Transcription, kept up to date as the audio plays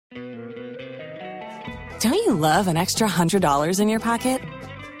Don't you love an extra $100 in your pocket?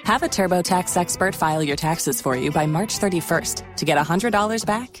 Have a TurboTax expert file your taxes for you by March 31st to get $100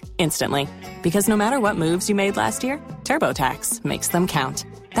 back instantly. Because no matter what moves you made last year, TurboTax makes them count.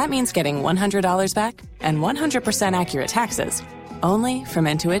 That means getting $100 back and 100% accurate taxes, only from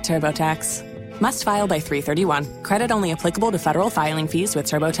Intuit TurboTax. Must file by 3/31. Credit only applicable to federal filing fees with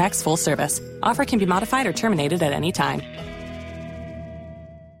TurboTax full service. Offer can be modified or terminated at any time.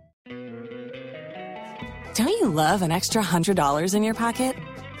 Don't you love an extra $100 in your pocket?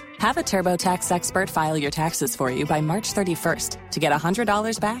 Have a TurboTax expert file your taxes for you by March 31st to get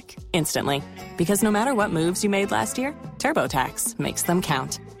 $100 back instantly. Because no matter what moves you made last year, TurboTax makes them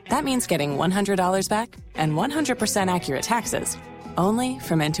count. That means getting $100 back and 100% accurate taxes, only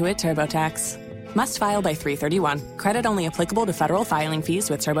from Intuit TurboTax. Must file by 3/31. Credit only applicable to federal filing fees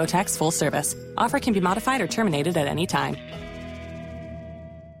with TurboTax full service. Offer can be modified or terminated at any time.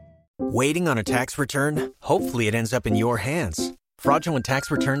 Waiting on a tax return? Hopefully it ends up in your hands. Fraudulent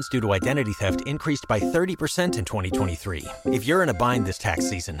tax returns due to identity theft increased by 30% in 2023. If you're in a bind this tax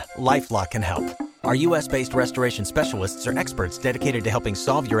season, LifeLock can help. Our U.S.-based restoration specialists are experts dedicated to helping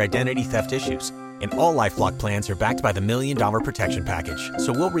solve your identity theft issues. And all LifeLock plans are backed by the $1 Million Protection Package.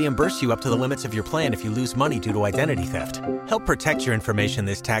 So we'll reimburse you up to the limits of your plan if you lose money due to identity theft. Help protect your information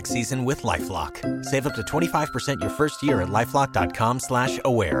this tax season with LifeLock. Save up to 25% your first year at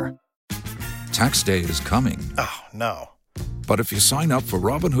LifeLock.com/aware. Tax day is coming. Oh, no. But if you sign up for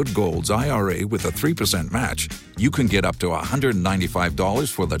Robinhood Gold's IRA with a 3% match, you can get up to $195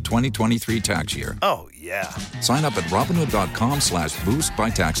 for the 2023 tax year. Oh, yeah. Sign up at Robinhood.com/boost by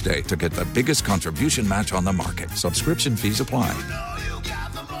tax day to get the biggest contribution match on the market. Subscription fees apply.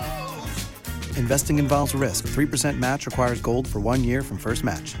 Investing involves risk. 3% match requires gold for 1 year from first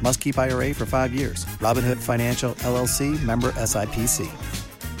match. Must keep IRA for 5 years. Robinhood Financial, LLC, member SIPC.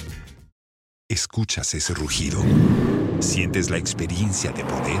 ¿Escuchas ese rugido? ¿Sientes la experiencia de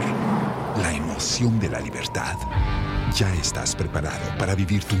poder? ¿La emoción de la libertad? Ya estás preparado para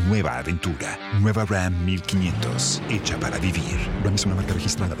vivir tu nueva aventura. Nueva Ram 1500, hecha para vivir. Ram es una marca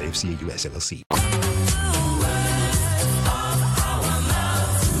registrada de FCA US LLC.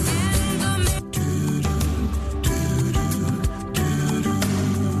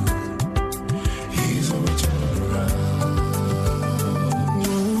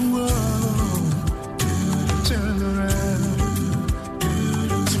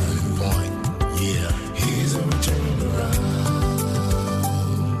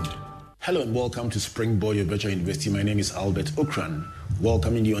 Hello and welcome to SpringBoard, your virtual university. My name is Albert Okran,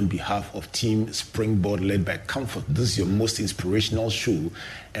 welcoming you on behalf of Team SpringBoard led by Comfort. This is your most inspirational show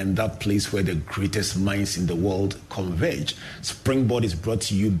and that place where the greatest minds in the world converge. SpringBoard is brought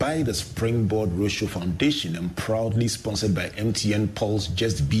to you by the SpringBoard Roadshow Foundation and proudly sponsored by MTN Pulse,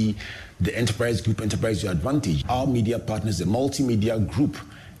 Just Be, the Enterprise Group, Enterprise Your Advantage, our media partners, the Multimedia Group,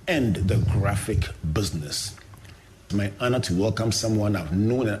 and the Graphic Business. It's my honor to welcome someone I've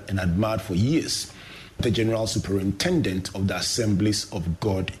known and admired for years, the General Superintendent of the Assemblies of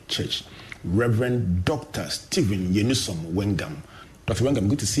God Church, Rev Dr. Stephen Yenuson Wengam. Dr. Wengam,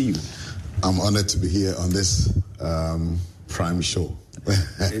 good to see you. I'm honored to be here on this prime show.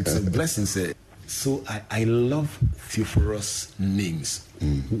 It's a blessing, sir. So I love Theophorus names.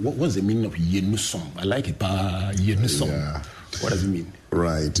 What's the meaning of Yenuson? I like it, Yenuson. Yeah. What does it mean?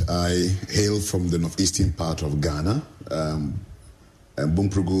 Right. I hail from the northeastern part of Ghana,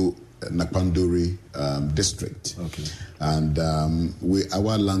 Bumprugu, Nakpandori district. Okay. And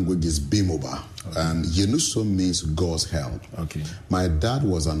our language is Bimoba. Okay. And Yenuso means God's help. Okay. My dad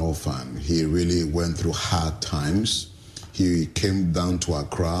was an orphan. He really went through hard times. He came down to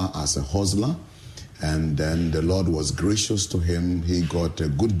Accra as a hustler. And then the Lord was gracious to him. He got a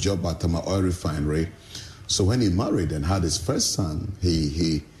good job at Tama Oil Refinery. So when he married and had his first son,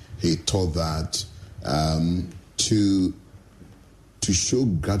 he thought that to show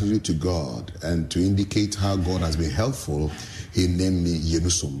gratitude to God and to indicate how God has been helpful, he named me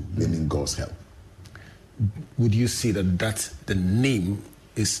Yenusum, meaning God's help. Would you say that the name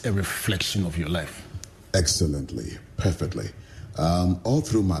is a reflection of your life? Excellently, perfectly. All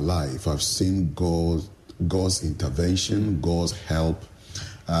through my life, I've seen God's intervention, God's help.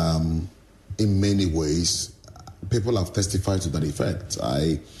 In many ways, people have testified to that effect.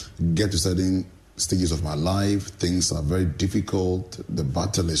 I get to certain stages of my life, things are very difficult, the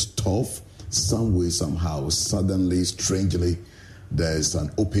battle is tough. Some way, somehow, suddenly, strangely, there's an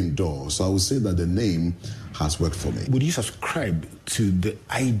open door. So I would say that the name has worked for me. Would you subscribe to the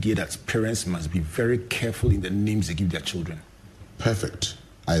idea that parents must be very careful in the names they give their children? Perfect.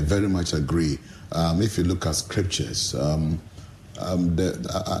 I very much agree. If you look at scriptures,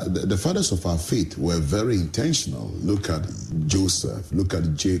 the fathers of our faith were very intentional. Look at Joseph, look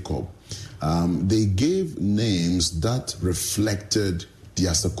at Jacob. They gave names that reflected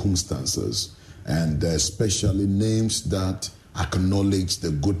their circumstances, and especially names that acknowledge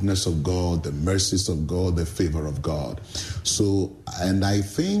the goodness of God, the mercies of God, the favor of God. So, and I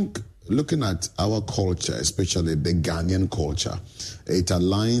think looking at our culture, especially the Ghanaian culture, it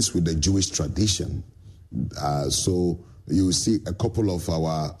aligns with the Jewish tradition. So you see a couple of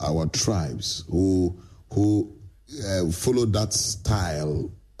our tribes who follow that style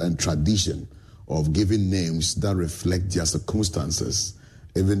and tradition of giving names that reflect their circumstances.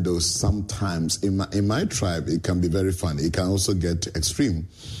 Even though sometimes in my tribe it can be very funny, it can also get extreme,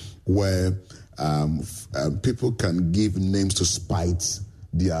 where people can give names to spite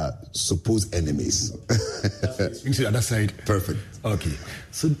their supposed enemies. Swing to the other side. Perfect. Okay.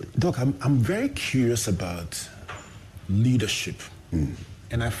 So, Doc, I'm very curious about leadership.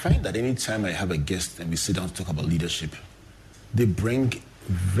 And I find that anytime I have a guest and we sit down to talk about leadership, they bring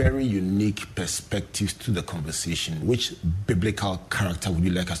very unique perspectives to the conversation. Which biblical character would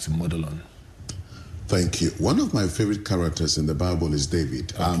you like us to model on? Thank you. One of my favorite characters in the Bible is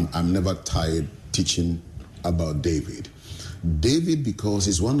David. Okay. I'm never tired teaching about David. David, because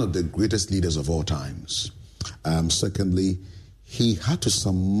he's one of the greatest leaders of all times. Secondly, he had to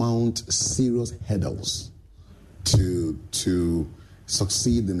surmount serious hurdles to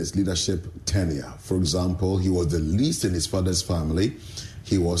succeed in his leadership tenure. For example, he was the least in his father's family.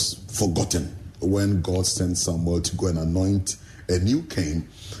 He was forgotten when God sent Samuel to go and anoint a new king.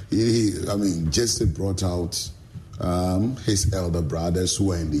 Jesse brought out his elder brothers who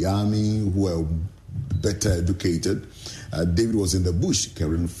were in the army, who were better educated. David was in the bush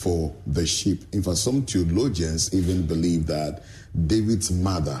caring for the sheep. In fact, some theologians even believe that David's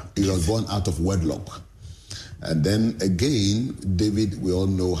mother, he was born out of wedlock. And then again, David, we all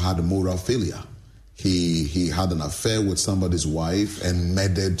know, had moral failure. He had an affair with somebody's wife and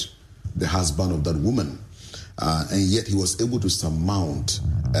murdered the husband of that woman. And yet he was able to surmount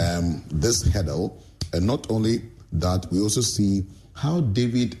this hurdle. And not only that, we also see how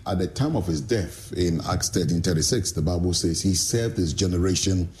David, at the time of his death, in Acts 13:36, the Bible says he served his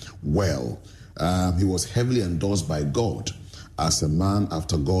generation well. He was heavily endorsed by God as a man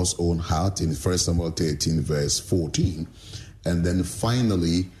after God's own heart in 1 Samuel 13, verse 14. And then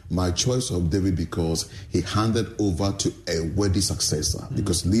finally, my choice of David, because he handed over to a worthy successor.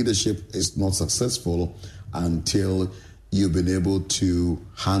 Because leadership is not successful until you've been able to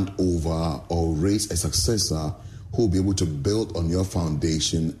hand over or raise a successor who will be able to build on your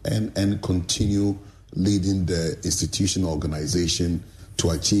foundation and continue leading the institutional organization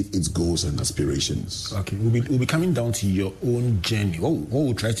to achieve its goals and aspirations. Okay, we'll be coming down to your own journey. What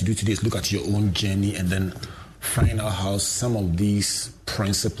we'll try to do today is look at your own journey and then find out how some of these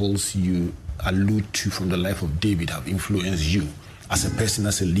principles you allude to from the life of David have influenced you as a person,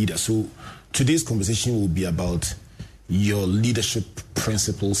 as a leader. So today's conversation will be about your leadership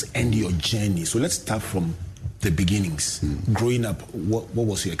principles and your journey. So let's start from the beginnings. Growing up, what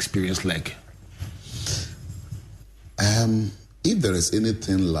was your experience like? If there is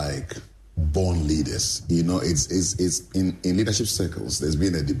anything like born leaders, it's in leadership circles, there's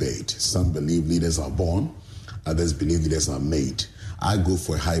been a debate. Some believe leaders are born, others believe leaders are made. I go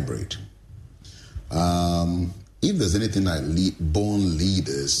for a hybrid. If there's anything like born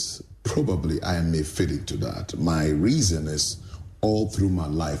leaders, probably I may fit into that. My reason is all through my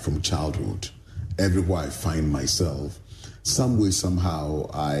life from childhood, everywhere I find myself, some way,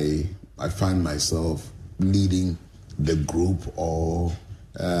 somehow, I find myself leading the group or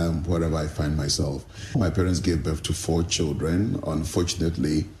wherever I find myself. My parents gave birth to 4 children.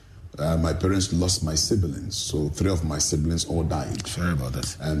 Unfortunately, my parents lost my siblings, so 3 of my siblings all died. Sorry about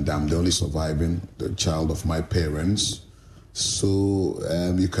that. And I'm the only surviving the child of my parents. So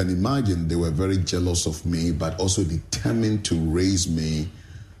you can imagine they were very jealous of me, but also determined to raise me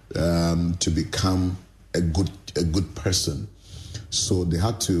to become a good person. So they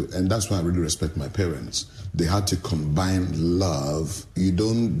had to, and that's why I really respect my parents. They had to combine love. You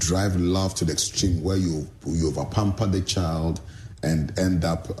don't drive love to the extreme where you over-pamper the child and end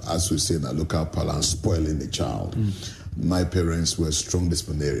up, as we say in our local parlance, spoiling the child. My parents were strong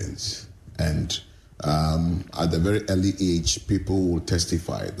disciplinarians, and at a very early age, people will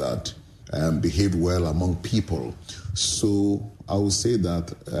testify that behaved well among people. So I would say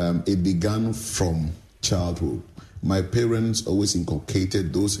that it began from childhood. My parents always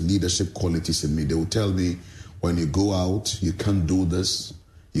inculcated those leadership qualities in me. They would tell me, when you go out, you can't do this.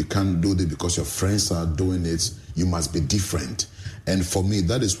 You can't do this because your friends are doing it. You must be different. And for me,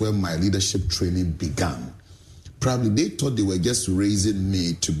 that is where my leadership training began. Probably they thought they were just raising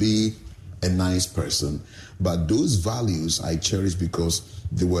me to be a nice person. But those values I cherish because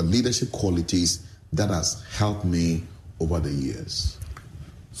they were leadership qualities that has helped me over the years.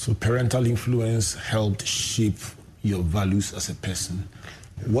 So parental influence helped shape your values as a person.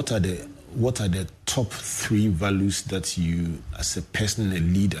 What are the top 3 values that you, as a person and a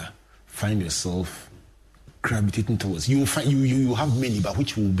leader, find yourself gravitating towards? You will find you have many, but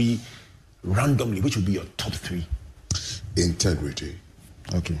which will be randomly, which will be your top 3? Integrity.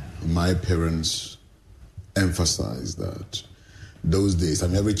 Okay. My parents emphasized that. Those days,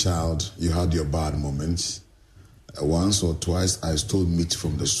 every child, you had your bad moments. Once or twice, I stole meat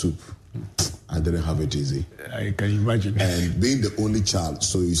from the soup. I didn't have it easy. I can imagine. And being the only child,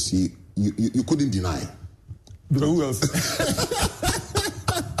 so you see, you couldn't deny. But who else?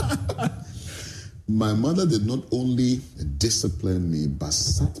 My mother did not only discipline me, but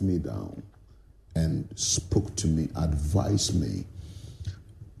sat me down and spoke to me, advised me.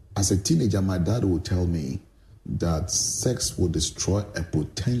 As a teenager, my dad would tell me that sex will destroy a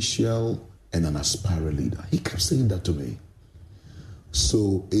potential and an aspiring leader. He kept saying that to me.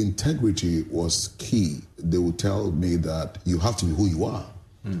 So integrity was key. They would tell me that you have to be who you are.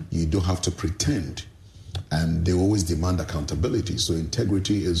 You don't have to pretend. And they always demand accountability. So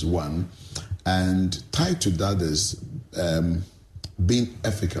integrity is one. And tied to that is being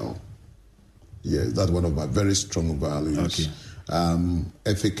ethical. Yeah, that's one of my very strong values. Okay.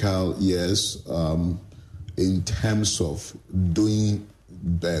 Ethical, yes, in terms of being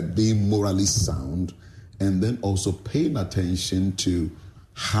morally sound, and then also paying attention to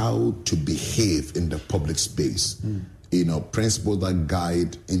how to behave in the public space. Principles that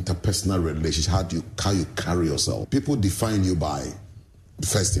guide interpersonal relationships, how you carry yourself. People define you by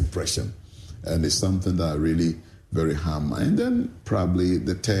first impression, and it's something that really very harm. And then probably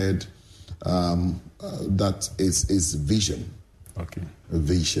the third, that is vision. Okay.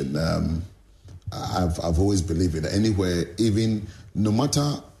 Vision. I've always believed in anywhere, even no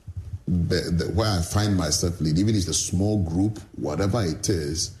matter where I find myself lead, even if it's a small group, whatever it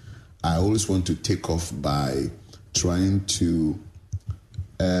is, I always want to take off by trying to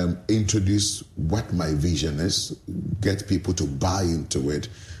introduce what my vision is, get people to buy into it,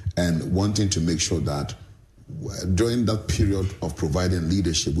 and wanting to make sure that during that period of providing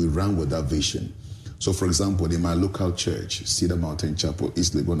leadership, we run with that vision. So, for example, in my local church, Cedar Mountain Chapel,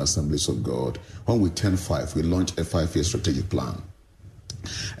 East Legon Assemblies of God, when we turned 5, we launched a 5-year strategic plan.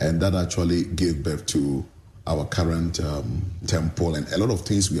 And that actually gave birth to our current temple and a lot of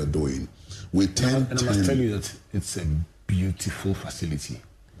things we are doing. I must tell you that it's a beautiful facility.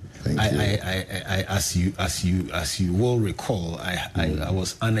 Thank you. I as you will recall, I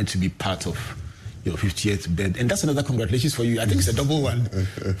was honored to be part of your 50th birthday, and that's another congratulations for you. I think it's a double one.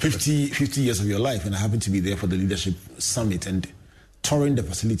 50 years of your life, and I happened to be there for the leadership summit and touring the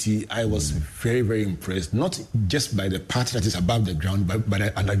facility. I was very, very impressed, not just by the part that is above the ground, but by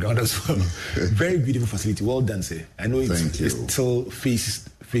the underground as well. Very beautiful facility. Well done, sir. I know it's still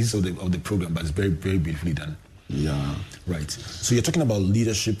phases of the program, but it's very, very beautifully done. Yeah. Right. So you're talking about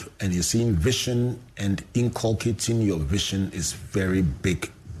leadership, and you're seeing vision, and inculcating your vision is very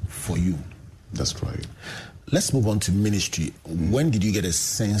big for you. That's right. Let's move on to ministry. When did you get a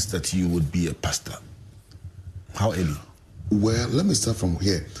sense that you would be a pastor? How early? Well, let me start from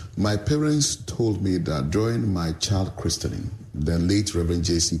here. My parents told me that during my child christening, the late Reverend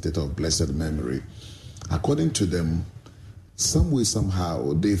J.C. Tete of blessed memory, according to them, some way,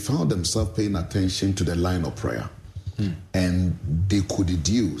 somehow, they found themselves paying attention to the line of prayer. And they could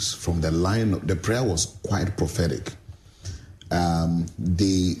deduce from the line, the prayer was quite prophetic.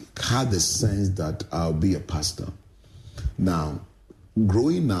 They had the sense that I'll be a pastor. Now,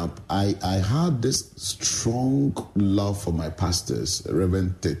 growing up, I had this strong love for my pastors,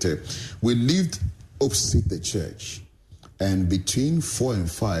 Reverend Tete. We lived opposite the church. And between 4 and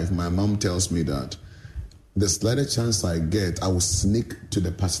 5, my mom tells me that the slightest chance I get, I will sneak to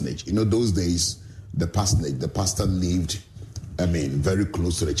the parsonage. Those days, the pastor lived, very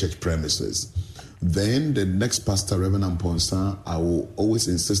close to the church premises. Then the next pastor, Reverend Amponsa, I will always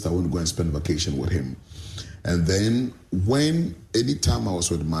insist I want to go and spend vacation with him. And then anytime I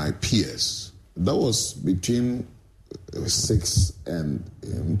was with my peers, that was between 6 and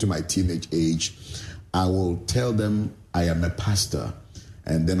into my teenage age, I will tell them I am a pastor.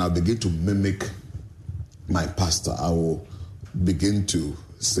 And then I'll begin to mimic my pastor. I will begin to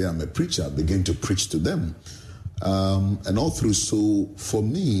say I'm a preacher, begin to preach to them. And all through, so for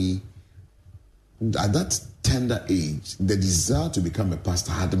me, at that tender age, the desire to become a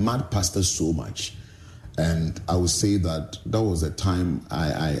pastor had mad pastors so much. And I would say that was the time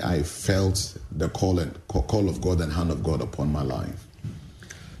I felt the call of God and hand of God upon my life.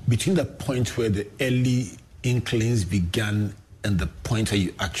 Between the point where the early inklings began and the point where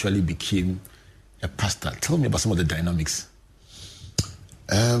you actually became a pastor, tell me about some of the dynamics.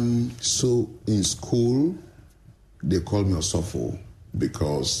 So in school, they called me Osofo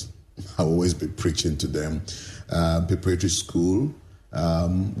because I always be preaching to them. Preparatory school,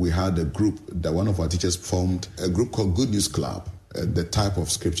 we had a group that one of our teachers formed, a group called Good News Club, the type of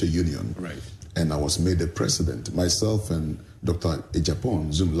scripture union. Right. And I was made the president. Myself and Dr.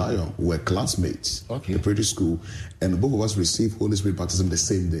 Ejapon Zoom Lion were classmates. Okay. Preparatory school. And both of us received Holy Spirit baptism the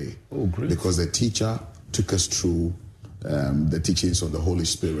same day. Oh, great. Because the teacher took us through the teachings on the Holy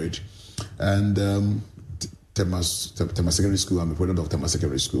Spirit. And Tema Secondary School, I'm a president of Tema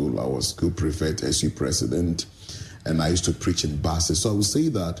Secondary School. I was school prefect, SU president, and I used to preach in buses. So I would say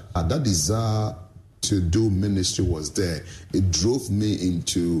that that desire to do ministry was there. It drove me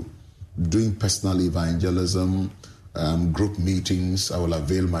into doing personal evangelism, group meetings. I will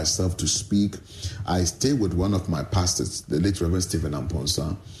avail myself to speak. I stayed with one of my pastors, the late Rev Stephen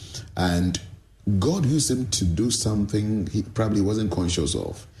Yenuson, and God used him to do something he probably wasn't conscious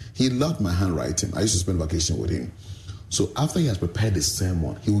of. He loved my handwriting. I used to spend vacation with him. So after he has prepared the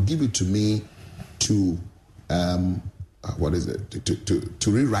sermon, he will give it to me to to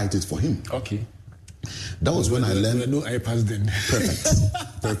rewrite it for him. Okay. That was when I learned. There were no iPads then.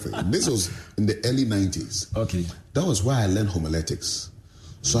 Perfect. This was in the early 90s. Okay. That was why I learned homiletics.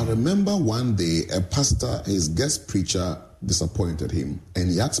 So I remember one day a pastor, his guest preacher, disappointed him, and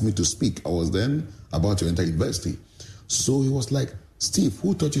he asked me to speak. I was then about to enter university. So he was like, Steve,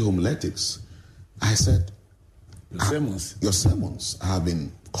 who taught you homiletics? I said, Your sermons. Your sermons. I have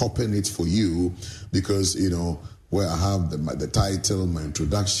been copying it for you because, where I have the title, my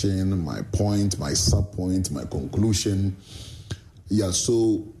introduction, my point, my sub-point, my conclusion. Yeah,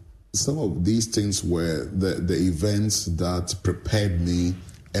 so some of these things were the events that prepared me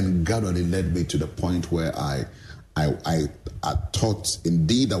and gradually led me to the point where I thought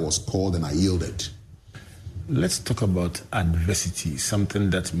indeed I was called and I yielded. Let's talk about adversity, something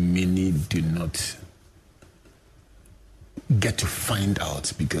that many do not get to find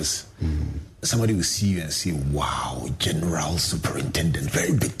out because somebody will see you and say, wow, General Superintendent,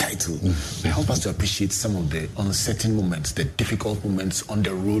 very big title. Help us to appreciate some of the uncertain moments, the difficult moments on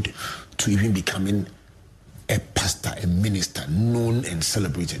the road to even becoming a pastor, a minister, known and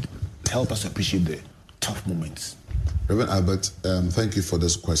celebrated. Help us to appreciate the tough moments. Reverend Albert, thank you for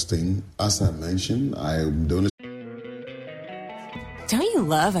this question. As I mentioned, I'm the only... Don't you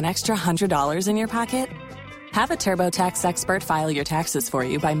love an extra $100 in your pocket? Have a TurboTax expert file your taxes for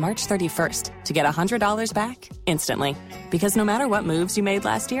you by March 31st to get $100 back instantly. Because no matter what moves you made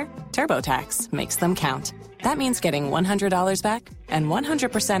last year, TurboTax makes them count. That means getting $100 back and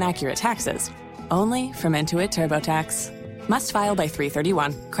 100% accurate taxes only from Intuit TurboTax. Must file by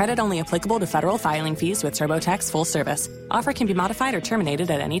 3/31. Credit only applicable to federal filing fees with TurboTax full service. Offer can be modified or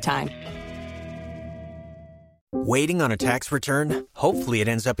terminated at any time. Waiting on a tax return? Hopefully it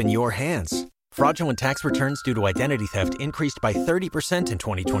ends up in your hands. Fraudulent tax returns due to identity theft increased by 30% in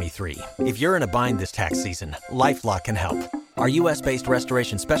 2023. If you're in a bind this tax season, LifeLock can help. Our U.S.-based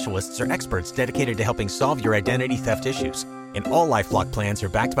restoration specialists are experts dedicated to helping solve your identity theft issues. And all LifeLock plans are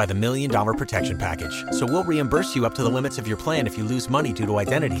backed by the $1 Million Protection Package. So we'll reimburse you up to the limits of your plan if you lose money due to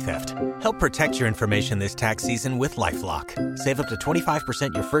identity theft. Help protect your information this tax season with LifeLock. Save up to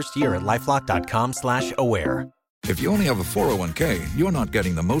 25% your first year at LifeLock.com/aware. If you only have a 401k, you're not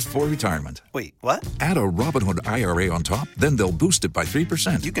getting the most for retirement. Wait, what? Add a Robinhood IRA on top, then they'll boost it by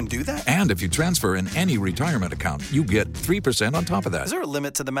 3%. You can do that? And if you transfer in any retirement account, you get 3% on top of that. Is there a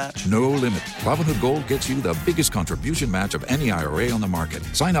limit to the match? No limit. Robinhood Gold gets you the biggest contribution match of any IRA on the market.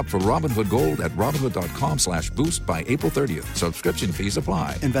 Sign up for Robinhood Gold at Robinhood.com/boost by April 30th. Subscription fees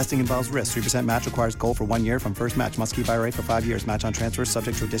apply. Investing involves risk. 3% match requires gold for 1 year from first match. Must keep IRA for 5 years. Match on transfers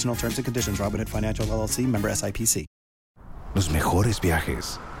subject to additional terms and conditions. Robinhood Financial LLC, member SIPC. Los mejores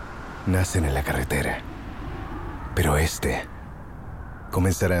viajes nacen en la carretera, pero este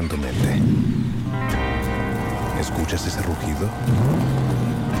comenzará en tu mente. ¿Escuchas ese rugido?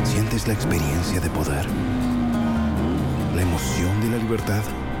 ¿Sientes la experiencia de poder? ¿La emoción de la libertad?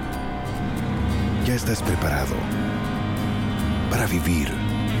 Ya estás preparado para vivir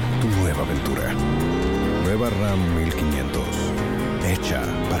tu nueva aventura. Nueva RAM 1500. Hecha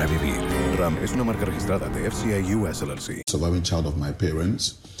para vivir. RAM es una marca registrada de FCA US LLC. Surviving child of my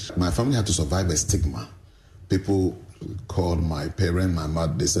parents. My family had to survive a stigma. People called my parent, my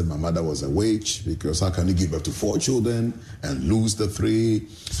mother, they said my mother was a witch because how can you give birth to 4 children and lose the 3?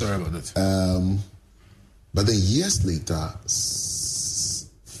 Sorry about that. But then years later,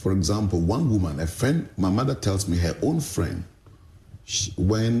 for example, one woman, a friend, my mother tells me her own friend,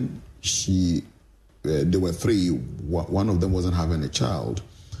 when there were three, one of them wasn't having a child.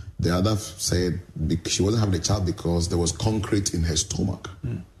 The other said she wasn't having a child because there was concrete in her stomach.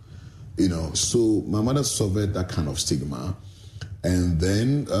 So my mother suffered that kind of stigma. And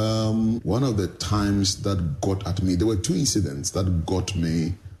then one of the times that got at me, there were two incidents that got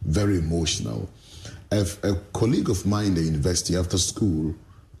me very emotional. A colleague of mine in the university, after school,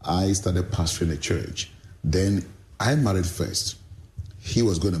 I started pastoring a church. Then I married first. He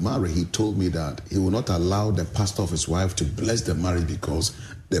was going to marry. He told me that he would not allow the pastor of his wife to bless the marriage because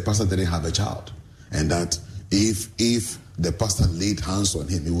the pastor didn't have a child. And that if the pastor laid hands on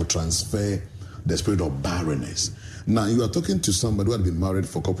him, he would transfer the spirit of barrenness. Now, you are talking to somebody who had been married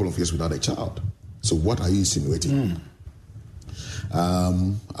for a couple of years without a child. So what are you insinuating? I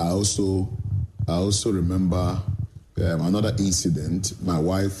also remember another incident. My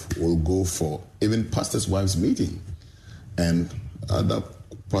wife will go for even pastors' wives' meeting, and other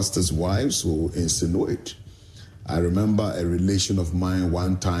pastors' wives will insinuate. I remember a relation of mine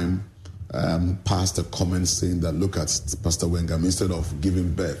one time passed a comment saying that, look at Pastor Wengam, instead of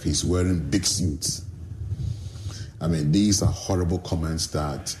giving birth, he's wearing big suits. I mean, these are horrible comments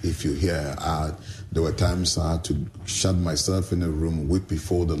that if you hear, there were times I had to shut myself in a room, weep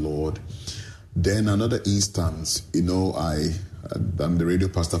before the Lord. Then another instance, I'm the radio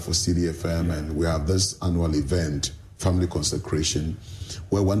pastor for CDFM, and we have this annual event, Family Consecration,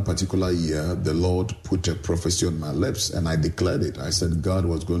 where one particular year, the Lord put a prophecy on my lips, and I declared it. I said God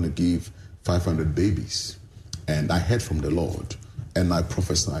was going to give 500 babies. And I heard from the Lord, and I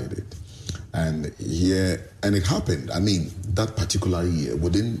prophesied it. And it happened. I mean, that particular year,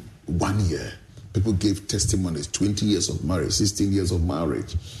 within 1 year, people gave testimonies, 20 years of marriage, 16 years of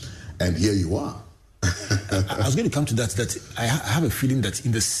marriage. And here you are. I was going to come to that I have a feeling that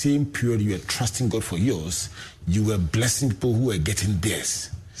in the same period you were trusting God for yours, you were blessing people who were getting theirs.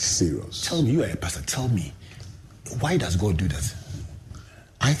 Serious. Tell me, you are a pastor, tell me, why does God do that?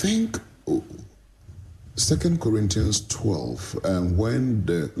 I think 2 Corinthians 12, when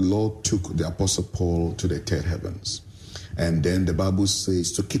the Lord took the Apostle Paul to the third heavens, and then the Bible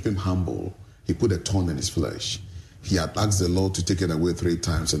says to keep him humble, he put a thorn in his flesh. He had asked the Lord to take it away 3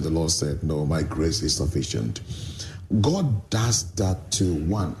 times, and the Lord said, no, my grace is sufficient. God does that to,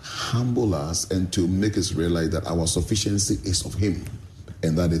 one, humble us and to make us realize that our sufficiency is of him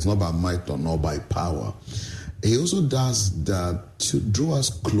and that it's not by might nor by power. He also does that to draw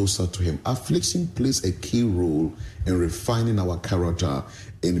us closer to him. Affliction plays a key role in refining our character,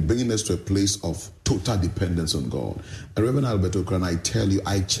 in bringing us to a place of total dependence on God. And Reverend Albert Okran, I tell you,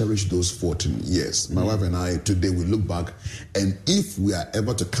 I cherish those 14 years. My wife and I, today, we look back, and if we are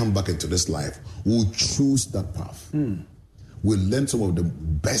ever to come back into this life, we'll choose that path. We learned some of the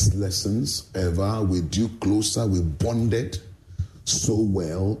best lessons ever. We drew closer. We bonded so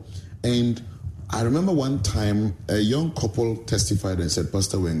well. And I remember one time a young couple testified and said,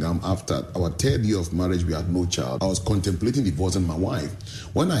 Pastor Wengam, after our 3rd year of marriage, we had no child. I was contemplating divorcing my wife.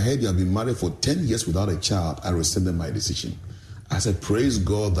 When I heard you have been married for 10 years without a child, I rescinded my decision. I said, praise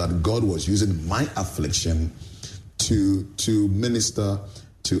God that God was using my affliction to minister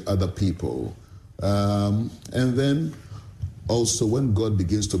to other people. And then also when God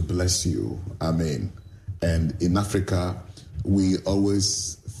begins to bless you, amen. And in Africa, we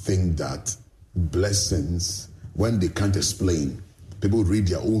always think that blessings, when they can't explain, people read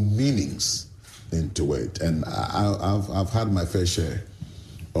their own meanings into it. And I've had my fair share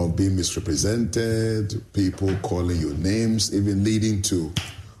of being misrepresented, people calling you names, even leading to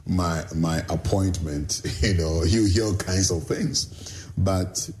my appointment. You hear all kinds of things.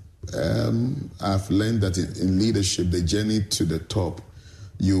 But I've learned that in leadership, the journey to the top,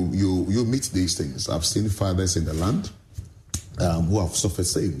 you meet these things. I've seen fathers in the land who have suffered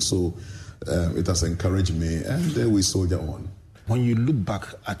same. So it has encouraged me, and we soldier on. When you look back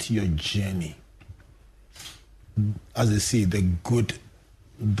at your journey, as they say, the good,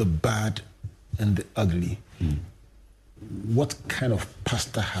 the bad, and the ugly, what kind of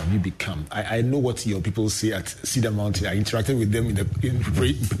pastor have you become? I know what your people say at Cedar Mountain. I interacted with them in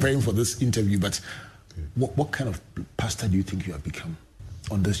preparing for this interview, but what kind of pastor do you think you have become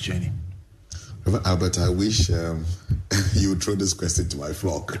on this journey? Albert, I wish you would throw this question to my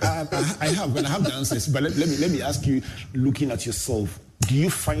flock. I have the answers, but let me ask you, looking at yourself, do you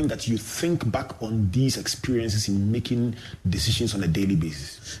find that you think back on these experiences in making decisions on a daily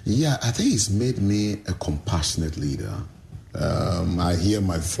basis? Yeah, I think it's made me a compassionate leader. I hear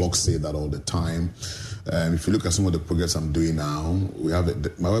my flock say that all the time. If you look at some of the projects I'm doing now,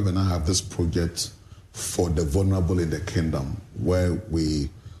 my wife and I have this project for the vulnerable in the kingdom, where we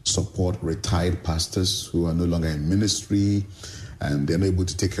support retired pastors who are no longer in ministry and they're not able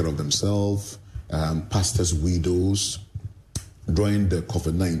to take care of themselves, pastors' widows. During the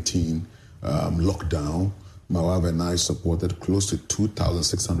COVID-19 lockdown, my wife and I supported close to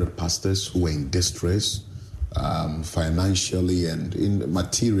 2,600 pastors who were in distress, financially and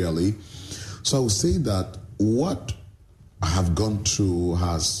materially. So I would say that what I have gone through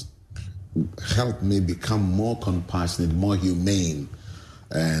has helped me become more compassionate, more humane,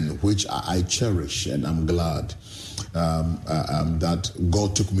 and which I cherish, and I'm glad that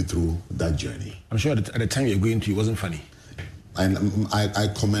God took me through that journey. I'm sure at the time you're going through, it wasn't funny. And I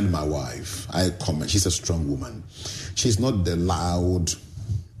commend my wife. She's a strong woman. She's not the loud,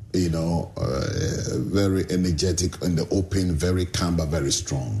 very energetic in the open, very calm, but very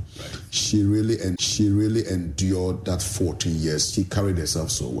strong. Right. She really endured that 14 years. She carried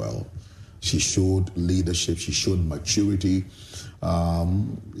herself so well. She showed leadership. She showed maturity.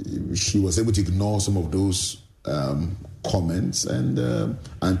 She was able to ignore some of those comments and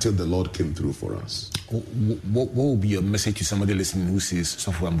until the Lord came through for us. What will be your message to somebody listening who says,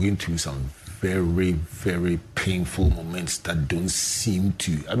 "So I'm going through some very, very painful moments that don't seem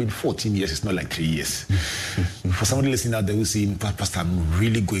to..." 14 years is not like 3 years. For somebody listening out there who's saying, "Pastor, I'm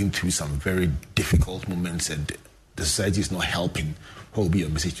really going through some very difficult moments and the society is not helping," what will be your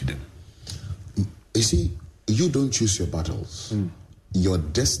message to them? You see, you don't choose your battles. Your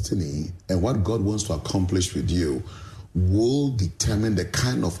destiny and what God wants to accomplish with you will determine the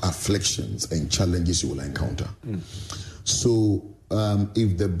kind of afflictions and challenges you will encounter. So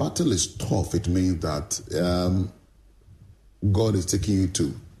if the battle is tough, it means that God is taking you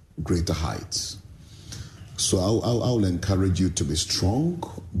to greater heights. So I'll encourage you to be strong,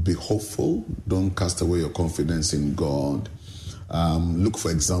 be hopeful, don't cast away your confidence in God. Look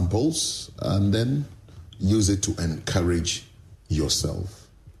for examples and then use it to encourage yourself.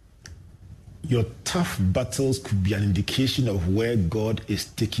 Your tough battles could be an indication of where God is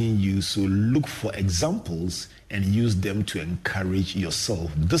taking you, so look for examples and use them to encourage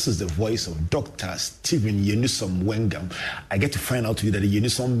yourself. This is the voice of Dr. Stephen Yenuson Wengam. I get to find out today that the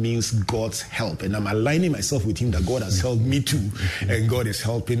Yenuson means God's help, and I'm aligning myself with him that God has helped me too, and God is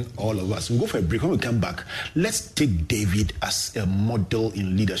helping all of us. We'll go for a break. When we come back, let's take David as a model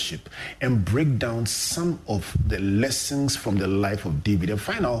in leadership and break down some of the lessons from the life of David and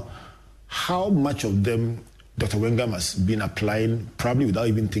find out how much of them Dr. Wengam has been applying, probably without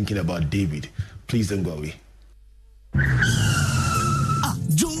even thinking about David. Please don't go away.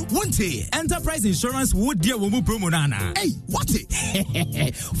 Joe, Wunte, Enterprise Insurance would dear Womu promo nana. Hey, what it?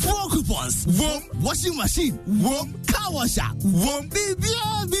 4 coupons. Wom, washing machine. Wom, car washer. Wom, baby,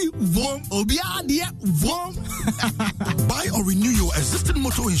 wom, obiadia. Wom. Buy or renew your existing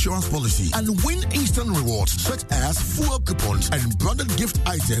motor insurance policy and win instant rewards such as fuel coupons and branded gift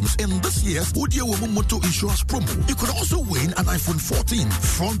items in this year's Udia Womu Motor Insurance promo. You could also win an iPhone 14,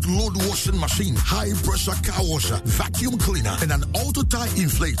 front load washing machine, high pressure car washer, vacuum cleaner, and an auto tie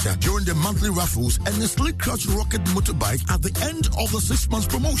inflator during the monthly raffles and a Slick Clutch Rocket motorbike at the end of the 6 months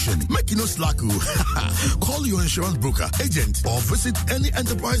promotion. Make no slack. Call your insurance broker, agent, or visit any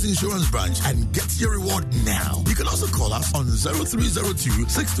Enterprise Insurance branch and get your reward now. You can also call us on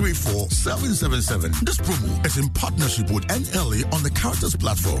 0302-634-777. This promo is in partnership with NLA on the Characters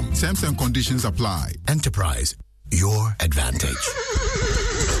platform. Terms and conditions apply. Enterprise, your advantage.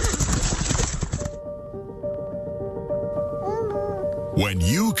 When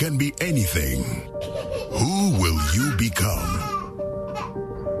you can be anything, who will you become?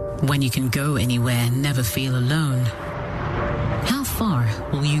 When you can go anywhere and never feel alone, how far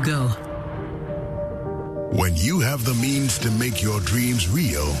will you go? When you have the means to make your dreams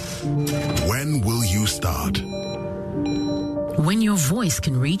real, when will you start? When your voice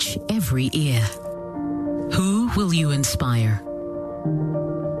can reach every ear, who will you inspire?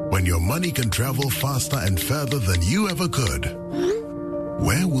 When your money can travel faster and further than you ever could,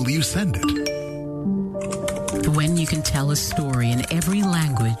 where will you send it? When you can tell a story in every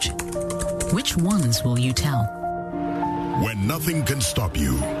language, which ones will you tell? When nothing can stop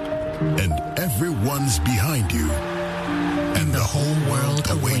you, and everyone's behind you, and the whole world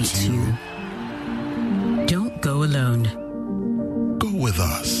awaits you. Don't go alone. Go with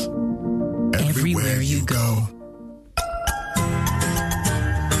us. Everywhere you go.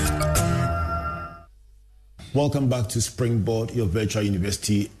 Welcome back to SpringBoard, your virtual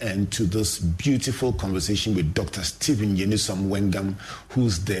university, and to this beautiful conversation with Dr. Stephen Yenuson Wengam,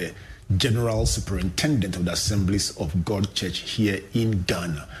 who's the General Superintendent of the Assemblies of God Church here in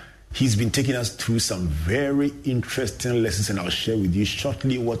Ghana. He's been taking us through some very interesting lessons, and I'll share with you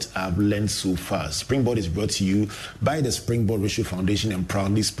shortly what I've learned so far. SpringBoard is brought to you by the SpringBoard Ratio Foundation and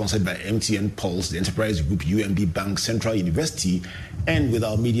proudly sponsored by MTN Pulse, the Enterprise Group, UMB Bank, Central University, and with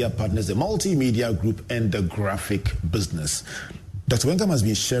our media partners, the Multimedia Group and the Graphic Business. Dr. Wengam has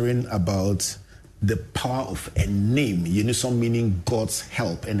been sharing about the power of a name, Yenuson meaning God's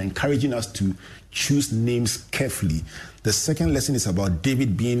help, and encouraging us to choose names carefully. The second lesson is about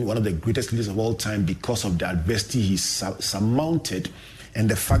David being one of the greatest leaders of all time because of the adversity he surmounted and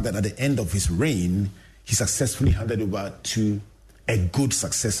the fact that at the end of his reign, he successfully handed over to a good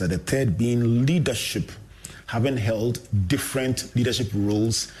successor. The third being leadership, having held different leadership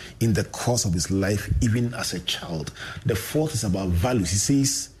roles in the course of his life, even as a child. The fourth is about values. He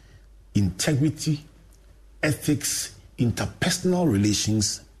says integrity, ethics, interpersonal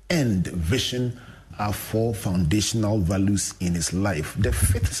relations, and vision are 4 foundational values in his life. The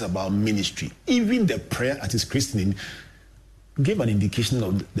fifth is about ministry. Even the prayer at his christening gave an indication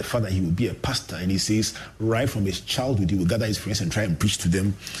of the fact that he would be a pastor. And he says, right from his childhood, he would gather his friends and try and preach to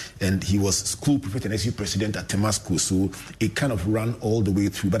them. And he was school prefect and SU president at Temasco. So it kind of ran all the way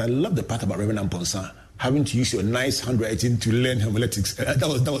through. But I love the part about Reverend Amponsa, having to use your nice handwriting to learn homiletics. That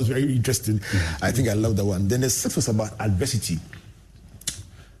was very interesting. Mm-hmm. I think I love that one. Then the sixth was about adversity.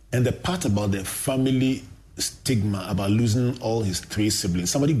 And the part about the family stigma, about losing all his 3 siblings.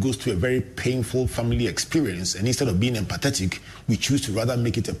 Somebody goes through a very painful family experience, and instead of being empathetic, we choose to rather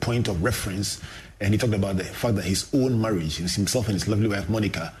make it a point of reference. And he talked about the fact that his own marriage, himself and his lovely wife,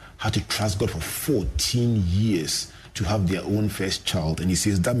 Monica, had to trust God for 14 years to have their own first child. And he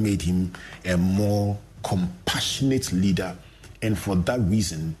says that made him a more compassionate leader. And for that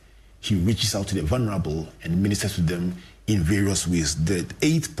reason, he reaches out to the vulnerable and ministers to them in various ways. The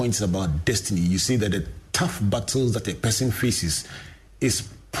 8th point is about destiny. You say that the tough battles that a person faces is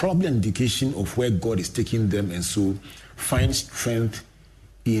probably an indication of where God is taking them, and so find strength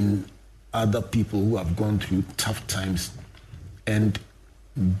in other people who have gone through tough times and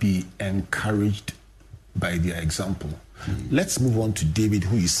be encouraged by their example. Let's move on to David,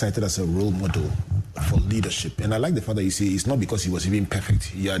 who is cited as a role model for leadership. And I like the fact that you say it's not because he was even perfect.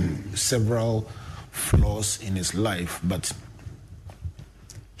 He had several flaws in his life, but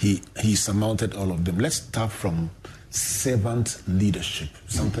he surmounted all of them. Let's start from servant leadership,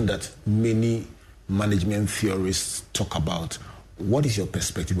 something that many management theorists talk about. What is your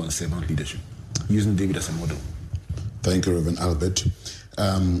perspective on servant leadership, using David as a model? Thank you, Reverend Albert.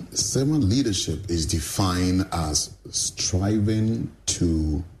 Servant leadership is defined as striving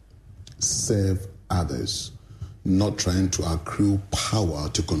to serve others, not trying to accrue power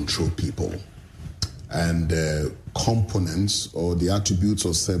to control people. And the components or the attributes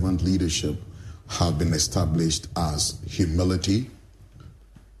of servant leadership have been established as humility,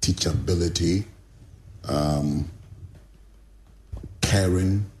 teachability,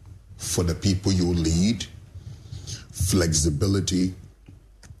 caring for the people you lead, flexibility,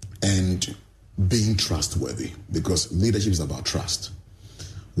 and being trustworthy, because leadership is about trust.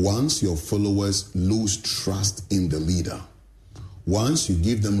 Once your followers lose trust in the leader, once you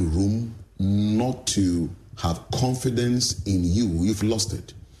give them room not to have confidence in you, you've lost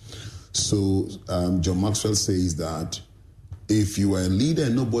it. So John Maxwell says that if you are a leader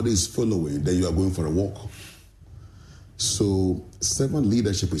and nobody is following, then you are going for a walk. So servant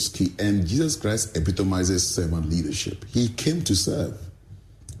leadership is key, and Jesus Christ epitomizes servant leadership. He came to serve.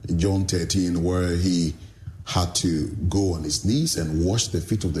 John 13, where he had to go on his knees and wash the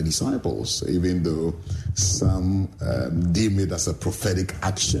feet of the disciples, even though some deem it as a prophetic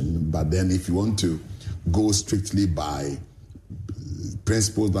action. But then if you want to go strictly by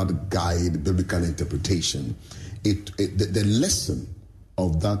principles that guide biblical interpretation, the lesson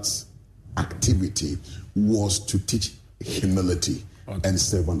of that activity was to teach humility and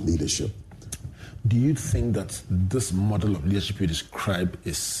servant leadership. Do you think that this model of leadership you describe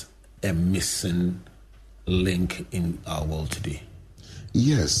is a missing link in our world today?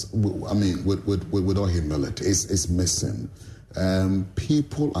 Yes, I mean, with all humility, it's missing.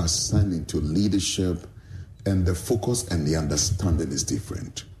 People are ascending to leadership, and the focus and the understanding is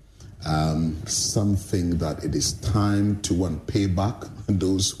different. Some think that it is time to pay back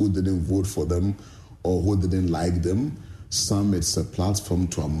those who didn't vote for them or who didn't like them. Some, it's a platform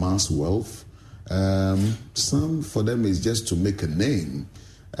to amass wealth. Some, for them, is just to make a name.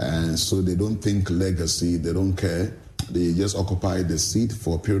 And so they don't think legacy, they don't care. They just occupy the seat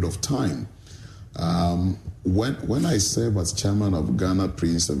for a period of time. When I served as chairman of Ghana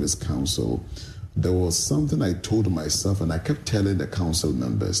Pre-Service Council, there was something I told myself, and I kept telling the council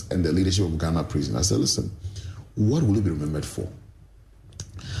members and the leadership of Ghana Prison. I said, listen, what will you be remembered for?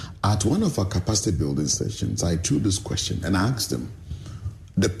 At one of our capacity building sessions, I threw this question and I asked them,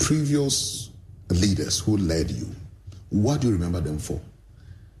 the previous leaders who led you, what do you remember them for?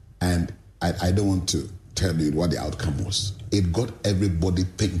 And I don't want to tell you what the outcome was. It got everybody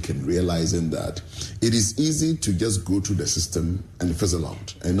thinking, realizing that it is easy to just go through the system and fizzle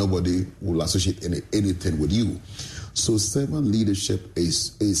out, and nobody will associate anything with you. So servant leadership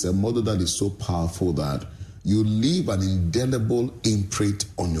is a model that is so powerful that you leave an indelible imprint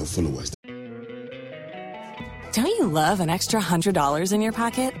on your followers. Don't you love an extra $100 in your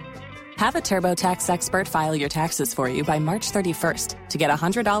pocket? Have a TurboTax expert file your taxes for you by March 31st to get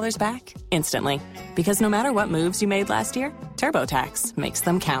 $100 back instantly. Because no matter what moves you made last year, TurboTax makes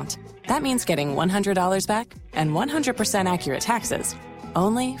them count. That means getting $100 back and 100% accurate taxes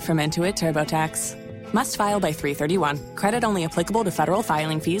only from Intuit TurboTax. Must file by 3/31. Credit only applicable to federal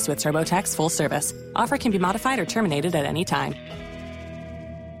filing fees with TurboTax full service. Offer can be modified or terminated at any time.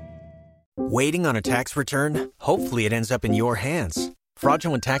 Waiting on a tax return? Hopefully it ends up in your hands.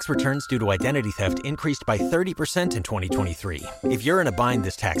 Fraudulent tax returns due to identity theft increased by 30% in 2023. If you're in a bind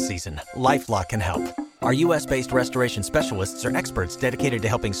this tax season, LifeLock can help. Our U.S.-based restoration specialists are experts dedicated to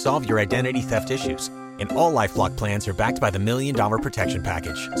helping solve your identity theft issues. And all LifeLock plans are backed by the $1 Million Protection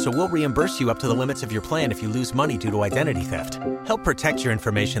Package. So we'll reimburse you up to the limits of your plan if you lose money due to identity theft. Help protect your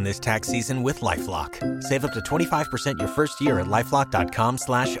information this tax season with LifeLock. Save up to 25% your first year at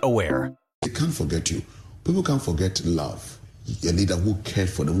LifeLock.com/aware. They can't forget you. People can't forget love. A leader who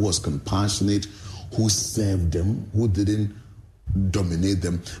cared for them, who was compassionate, who served them, who didn't dominate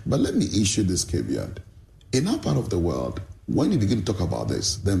them. But let me issue this caveat. In our part of the world, when you begin to talk about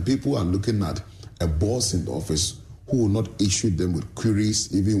this, then people are looking at a boss in the office who will not issue them with queries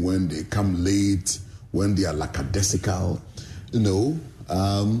even when they come late, when they are lackadaisical.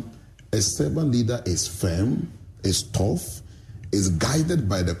 A servant leader is firm, is tough, is guided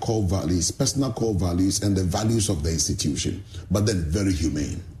by the core values, personal core values, and the values of the institution, but then very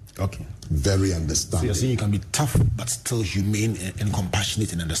humane. Okay. Very understanding. So you're saying you can be tough, but still humane and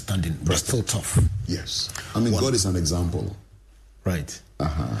compassionate and understanding, but still tough. Yes. I mean, God is an example. Right.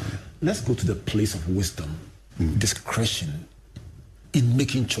 Let's go to the place of wisdom, discretion in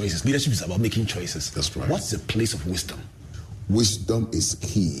making choices. Leadership is about making choices. That's right. What's the place of wisdom? Wisdom is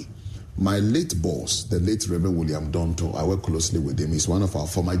key. My late boss, the late Rev William Donto, I work closely with him. He's one of our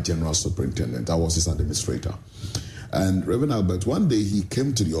former general superintendent. I was his administrator. And Reverend Albert, one day he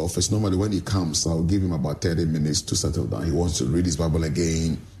came to the office. Normally when he comes, I'll give him about 30 minutes to settle down. He wants to read his Bible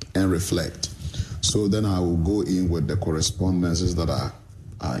again and reflect. So then I will go in with the correspondences that are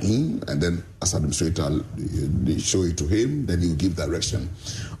in, and then as administrator, I'll show it to him, then he'll give direction.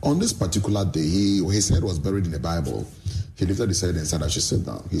 On this particular day, his head was buried in the Bible. He lifted his head and said, I should sit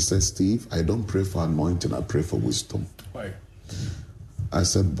down. He said, Steve, I don't pray for anointing, I pray for wisdom. Why? I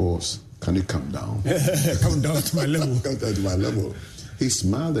said, boss, can you come down? Come down to my level. Come down to my level. He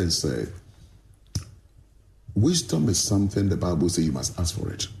smiled and said, wisdom is something the Bible says you must ask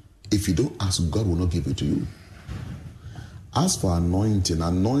for it. If you don't ask, God will not give it to you. As for anointing,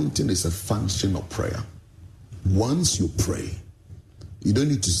 anointing is a function of prayer. Once you pray, you don't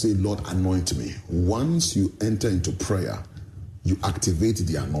need to say, Lord, anoint me. Once you enter into prayer, you activate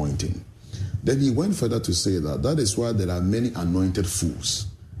the anointing. Then he went further to say that is why there are many anointed fools,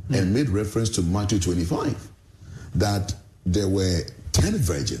 and made reference to Matthew 25, that there were 10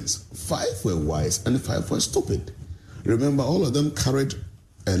 virgins, 5 were wise and 5 were stupid. Remember, all of them carried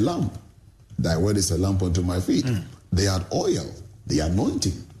a lamp. Thy word is a lamp unto my feet. They had oil, the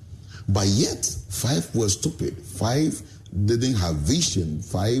anointing. But yet, 5 were stupid. 5 didn't have vision.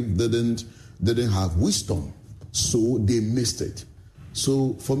 5 didn't have wisdom. So they missed it.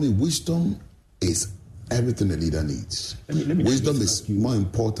 So for me, wisdom is everything a leader needs. Wisdom is more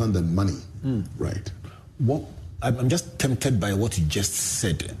important than money. Right. I'm just tempted by what you just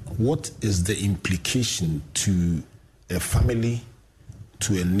said. What is the implication to a family,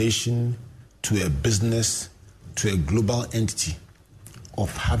 to a nation, to a business, to a global entity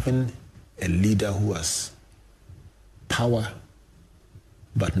of having a leader who has power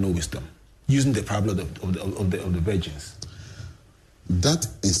but no wisdom? Using the parable of the virgins. That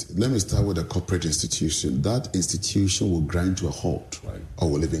is, let me start with a corporate institution. That institution will grind to a halt, right, or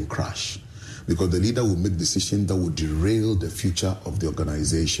will even crash, because the leader will make decisions that will derail the future of the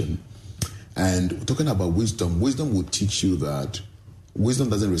organization. And talking about wisdom will teach you that wisdom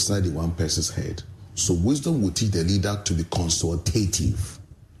doesn't reside in one person's head. So wisdom will teach the leader to be consultative,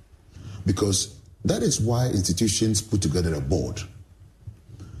 because that is why institutions put together a board.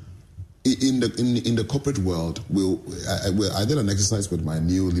 In the corporate world, I did an exercise with my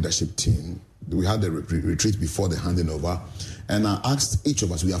new leadership team we had the retreat before the handing over, and I asked each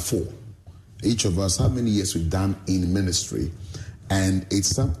of us, we are 4, each of us how many years we've done in ministry, and it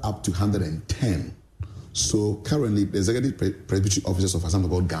summed up to 110. So currently, the executive presbytery officers of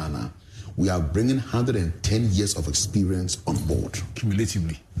Assemblies of God Ghana, we are bringing 110 years of experience on board.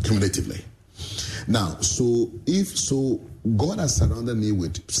 Cumulatively. Now, God has surrounded me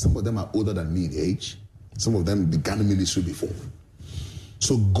with, some of them are older than me in age, some of them began ministry before.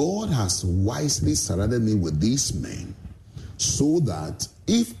 So God has wisely surrounded me with these men so that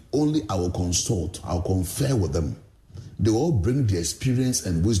if only I will consult, I'll confer with them, they all bring their experience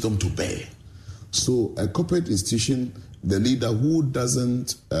and wisdom to bear. So a corporate institution, the leader who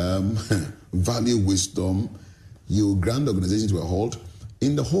doesn't value wisdom, you grand organizations were halt.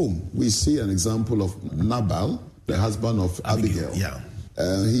 In the home, we see an example of Nabal, the husband of Abigail. Yeah.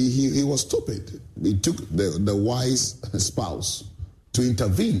 He was stupid. He took the wise spouse to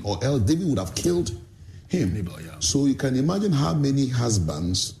intervene, or else David would have killed him. Nabal, yeah. So you can imagine how many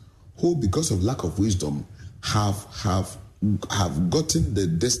husbands who, because of lack of wisdom, have gotten the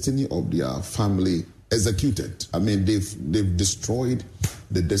destiny of their family executed. I mean, they've destroyed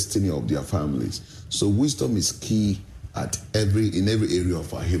the destiny of their families. So wisdom is key in every area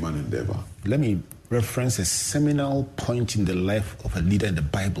of our human endeavor. Let me reference a seminal point in the life of a leader in the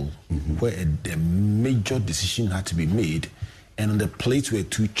Bible, where a major decision had to be made, and on the plate were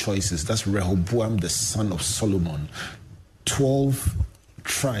 2 choices. That's Rehoboam, the son of Solomon. 12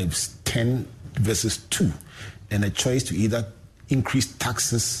 tribes, 10 verses 2, and a choice to either increase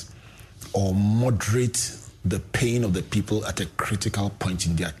taxes or moderate the pain of the people at a critical point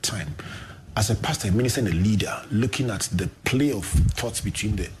in their time. As a pastor, a minister, and a leader, looking at the play of thoughts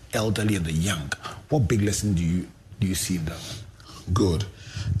between the elderly and the young, what big lesson do you see in that? Good.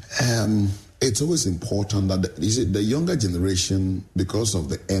 It's always important that the younger generation, because of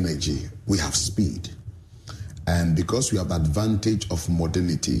the energy, we have speed. And because we have the advantage of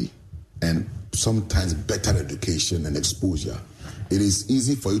modernity and sometimes better education and exposure, it is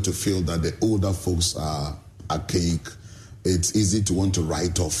easy for you to feel that the older folks are archaic. It's easy to want to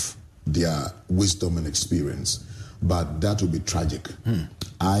write off their wisdom and experience. But that would be tragic.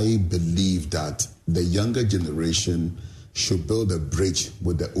 I believe that the younger generation should build a bridge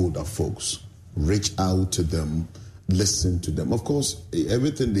with the older folks. Reach out to them, listen to them. Of course,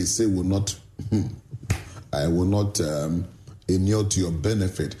 everything they say will not inure to your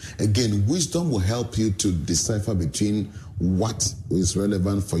benefit. Again, wisdom will help you to decipher between what is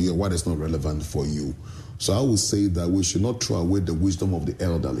relevant for you and what is not relevant for you. So I would say that we should not throw away the wisdom of the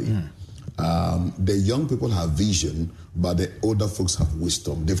elderly. The young people have vision, but the older folks have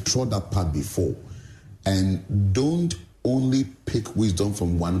wisdom. They've trod that path before. And don't only pick wisdom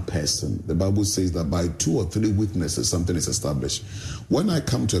from one person. The Bible says that by 2 or 3 witnesses, something is established. When I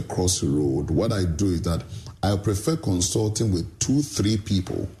come to a crossroad, what I do is that I prefer consulting with 2-3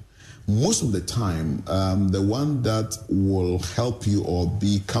 people. Most of the time, the one that will help you or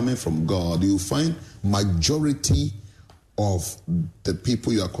be coming from God, you'll find majority of the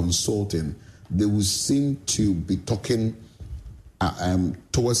people you are consulting, they will seem to be talking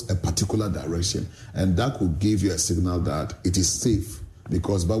towards a particular direction, and that could give you a signal that it is safe,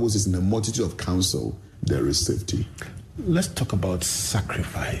 because the Bible says in a multitude of counsel there is safety. Let's talk about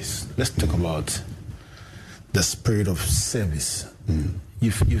sacrifice. Let's talk about the spirit of service.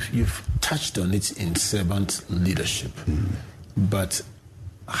 You've touched on it in servant leadership, but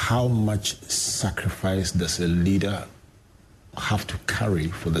how much sacrifice does a leader have to carry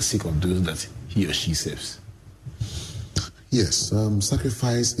for the sake of those that he or she serves? Yes,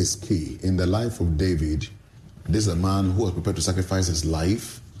 sacrifice is key. In the life of David, this is a man who was prepared to sacrifice his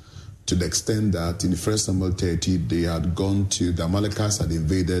life to the extent that in 1 Samuel 30, they had gone to, the Amalekites had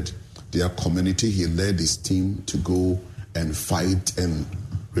invaded their community. He led his team to go and fight and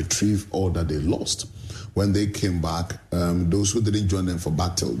retrieve all that they lost. When they came back, those who didn't join them for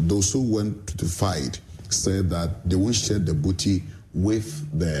battle, those who went to fight, said that they won't share the booty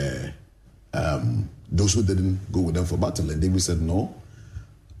with the those who didn't go with them for battle. And David said, no,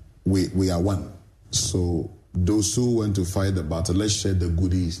 we are one. So those who went to fight the battle, let's share the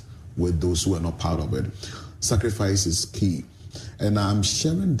goodies with those who are not part of it. Sacrifice is key. And I'm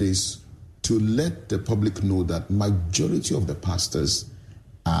sharing this to let the public know that majority of the pastors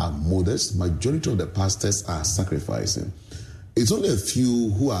are modest. Majority of the pastors are sacrificing. It's only a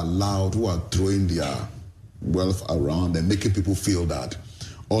few who are loud, who are throwing their wealth around and making people feel that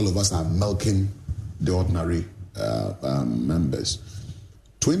all of us are milking the ordinary members.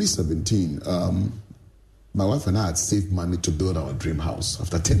 2017, my wife and I had saved money to build our dream house.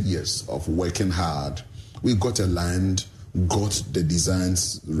 After 10 years of working hard, we got a land, got the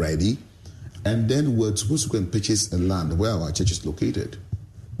designs ready, And then we're supposed to go and purchase a land where our church is located.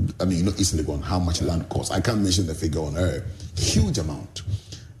 I mean, easily gone how much land costs. I can't mention the figure on air. Huge amount.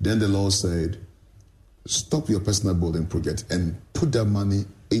 Then the Lord said, stop your personal building project and put that money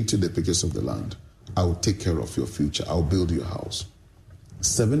into the purchase of the land. I will take care of your future. I'll build your house.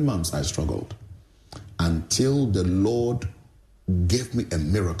 7 months I struggled until the Lord gave me a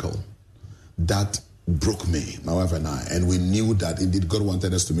miracle that broke me, my wife and I, and we knew that indeed God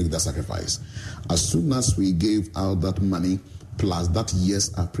wanted us to make that sacrifice. As soon as we gave out that money plus that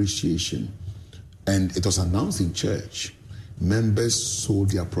year's appreciation, and it was announced in church, members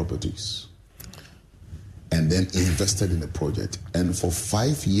sold their properties and then invested in the project. And for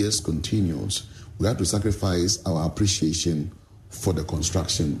 5 years continuous, we had to sacrifice our appreciation for the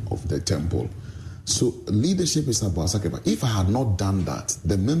construction of the temple. So leadership is about sacrifice. If I had not done that,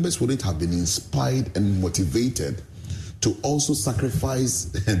 the members wouldn't have been inspired and motivated to also sacrifice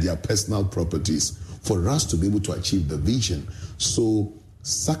their personal properties for us to be able to achieve the vision. So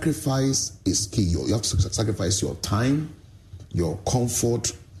sacrifice is key. You have to sacrifice your time, your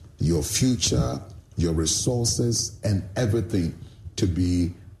comfort, your future, your resources, and everything to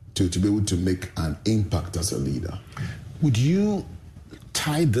be able to make an impact as a leader. Would you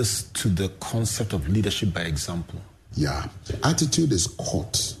tie this to the concept of leadership by example? Yeah. Attitude is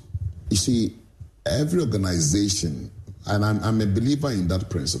caught. You see, every organization, and I'm a believer in that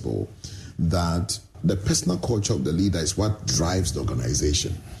principle, that the personal culture of the leader is what drives the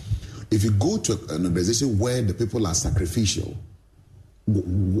organization. If you go to an organization where the people are sacrificial,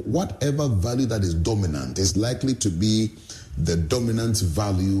 whatever value that is dominant is likely to be the dominant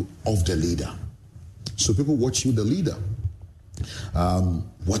value of the leader. So people watch you, the leader,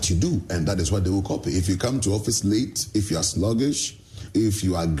 what you do, and that is what they will copy. If you come to office late, if you are sluggish, if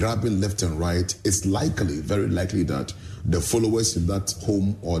you are grabbing left and right, it's likely, very likely, that the followers in that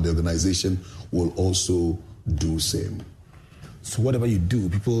home or the organization will also do same. So whatever you do,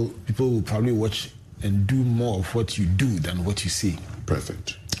 people will probably watch and do more of what you do than what you see.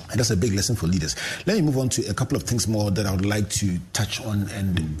 Perfect. And that's a big lesson for leaders. Let me move on to a couple of things more that I would like to touch on.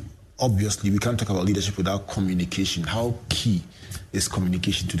 And obviously, we can't talk about leadership without communication. How key is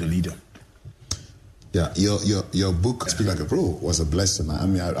communication to the leader? Yeah, your book, Speak Like a Pro, was a blessing. I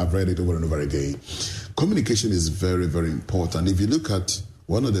mean, I've read it over and over again. Communication is very, very important. If you look at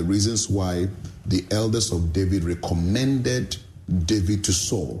one of the reasons why the elders of David recommended David to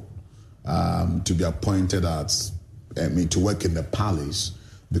Saul to be appointed to work in the palace,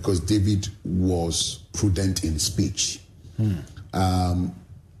 because David was prudent in speech.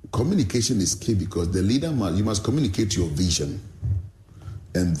 Communication is key because the leader you must communicate your vision,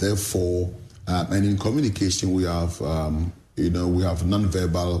 and therefore, and in communication we have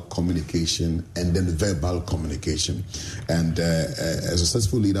non-verbal communication and then verbal communication. And a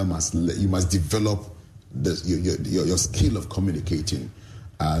successful leader you must develop your skill of communicating,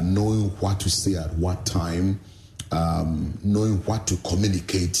 knowing what to say at what time, knowing what to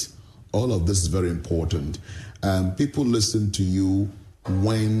communicate. All of this is very important. People listen to you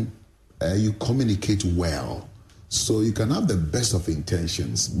when you communicate well. So you can have the best of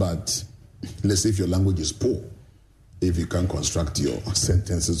intentions, but let's say if your language is poor, if you can't construct your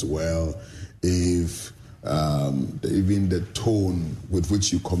sentences well, if even the tone with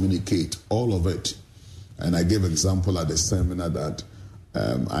which you communicate, all of it. And I gave an example at the seminar that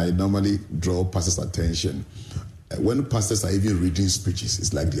I normally draw pastors' attention. When pastors are even reading speeches,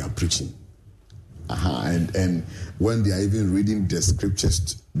 it's like they are preaching. And when they are even reading the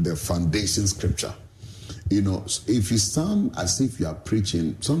scriptures, the foundation scripture, if you sound as if you are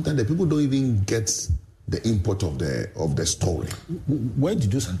preaching, sometimes the people don't even get the import of the story. Where do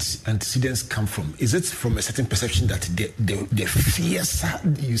those antecedents come from? Is it from a certain perception that the fiercer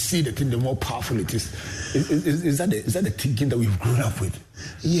you see the thing, the more powerful it is? Is that the thinking that we've grown up with?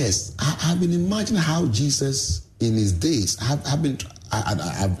 Yes, I've been imagining how Jesus in his days I've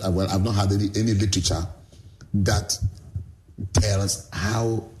not had any literature that tells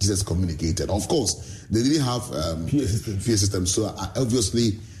how Jesus communicated. Of course, they didn't have fear systems, so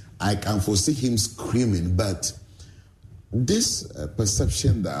obviously I can foresee him screaming. But this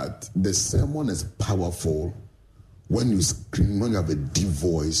perception that the sermon is powerful when you scream, when you have a deep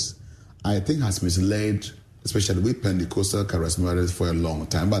voice, I think has misled, especially with Pentecostal charismatics, for a long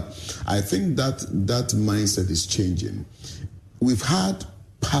time. But I think that mindset is changing. We've had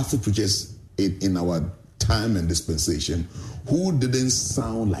powerful preachers in our time and dispensation who didn't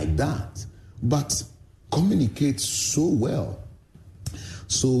sound like that, but communicate so well.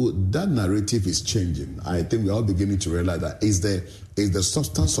 So that narrative is changing. I think we're all beginning to realize that is the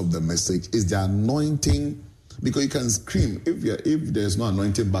substance of the message, is the anointing Because you can scream. If there's no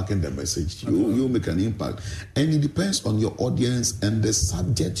anointing back in the message, you make an impact. And it depends on your audience and the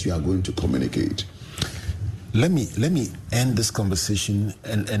subject you are going to communicate. Let me end this conversation,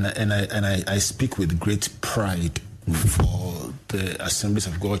 and I speak with great pride for the Assemblies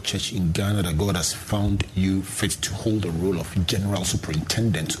of God Church in Ghana, that God has found you fit to hold the role of general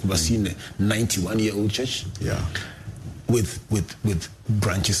superintendent, overseeing a 91-year-old church. Yeah. With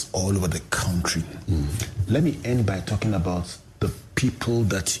branches all over the country. Let me end by talking about the people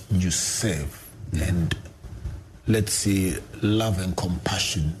that you serve, and let's say love and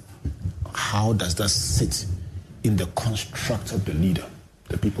compassion. How does that sit in the construct of the leader,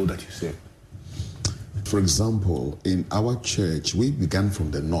 the people that you serve? For example, in our church, we began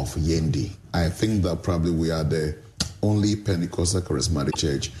from the north, Yendi. I think that probably we are the only Pentecostal charismatic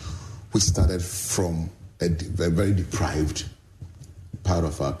church which started from a very deprived part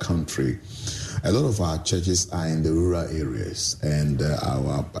of our country. A lot of our churches are in the rural areas, and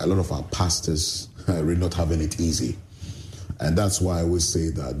a lot of our pastors are really not having it easy. And that's why I always say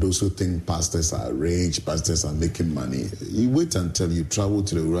that those who think pastors are rich, pastors are making money, you wait until you travel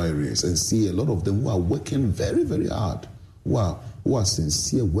to the rural areas and see a lot of them who are working very, very hard, who are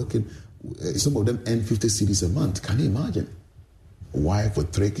sincere, working. Some of them earn 50 cedis a month. Can you imagine? Why for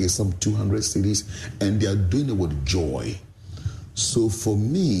 3K, some 200 cedis, and they are doing it with joy. So for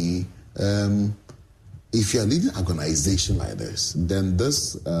me, if you are leading an organization like this, then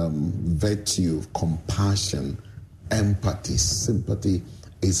this virtue of compassion, empathy, sympathy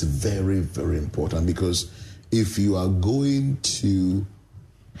is very, very important, because if you are going to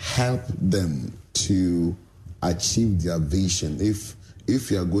help them to achieve their vision, if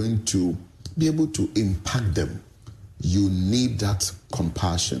you are going to be able to impact them, you need that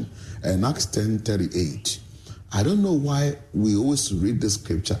compassion. And Acts 10:38, I don't know why we always read the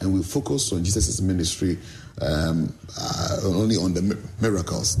scripture and we focus on Jesus' ministry only on the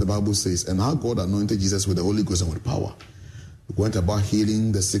miracles. The Bible says, and how God anointed Jesus with the Holy Ghost and with power. Went about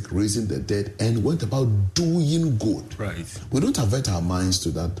healing the sick, raising the dead, and went about doing good. Right. We don't avert our minds to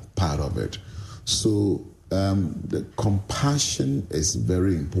that part of it. So the compassion is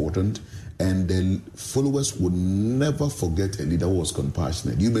very important. And the followers would never forget a leader who was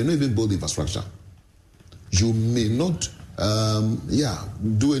compassionate. You may not even build infrastructure. You may not,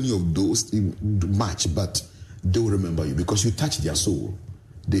 do any of those much, but they will remember you because you touched their soul.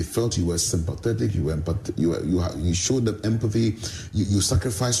 They felt you were sympathetic, you showed them empathy, you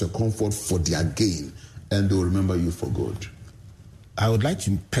sacrificed your comfort for their gain, and they will remember you for good. I would like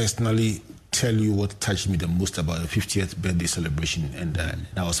to personally tell you what touched me the most about the 50th birthday celebration, and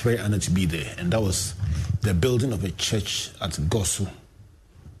I was very honored to be there, and that was the building of a church at Gosu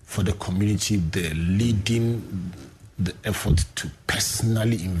for the community, the leading the effort to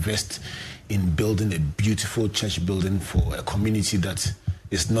personally invest in building a beautiful church building for a community that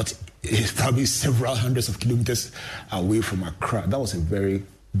is probably several hundreds of kilometers away from Accra. That was a very,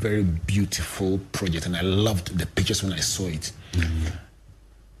 very beautiful project, and I loved the pictures when I saw it.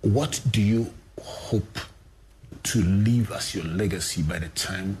 What do you hope to leave as your legacy by the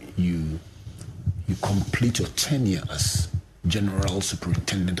time you complete your tenure as general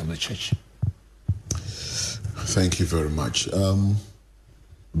superintendent of the church? Thank you very much.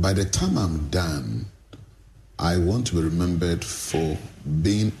 By the time I'm done, I want to be remembered for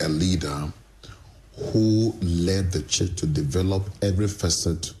being a leader who led the church to develop every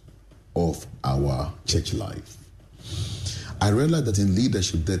facet of our church life. I realized that in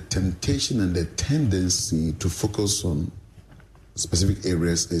leadership, the temptation and the tendency to focus on specific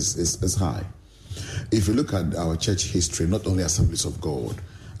areas is high. If you look at our church history, not only Assemblies of God,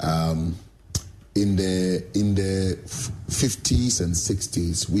 in the 50s and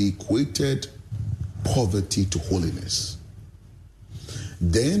 60s, we equated poverty to holiness.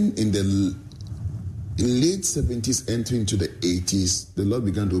 Then in the late 70s, entering into the 80s, the Lord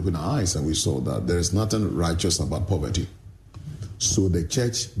began to open our eyes, and we saw that there is nothing righteous about poverty. So the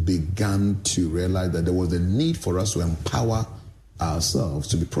church began to realize that there was a need for us to empower ourselves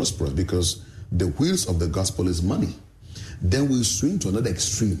to be prosperous, because the wheels of the gospel is money. Then we swing to another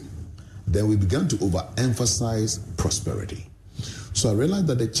extreme. Then we began to overemphasize prosperity. So I realized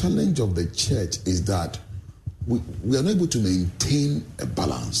that the challenge of the church is that we are not able to maintain a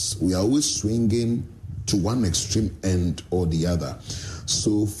balance. We are always swinging to one extreme end or the other.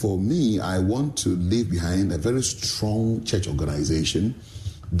 So for me, I want to leave behind a very strong church organization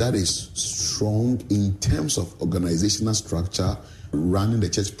that is strong in terms of organizational structure, running the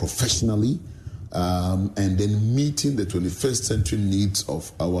church professionally, and then meeting the 21st century needs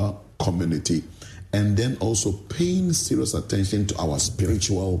of our community, and then also paying serious attention to our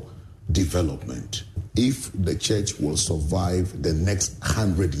spiritual development. if the church will survive the next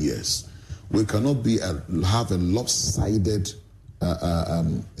 100 years. We cannot have a lopsided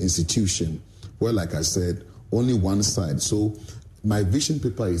institution where, like I said, only one side. So my vision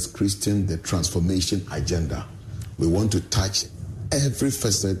paper is Christian, the transformation agenda. We want to touch every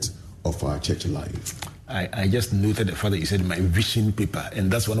facet of our church life. I just noted the fact that you said my vision paper,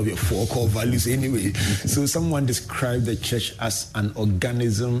 and that's one of your 4 core values anyway. So someone described the church as an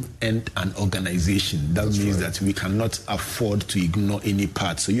organism and an organization. That means that we cannot afford to ignore any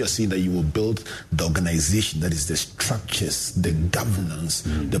part. So you are saying that you will build the organization, that is the structures, the governance,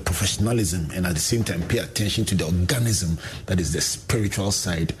 the professionalism, and at the same time pay attention to the organism, that is the spiritual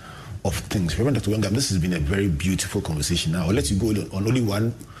side of things. Reverend Dr. Wengam, this has been a very beautiful conversation. Now I'll let you go on only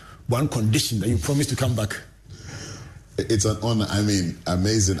one condition, that you promise to come back. It's an honor. I mean,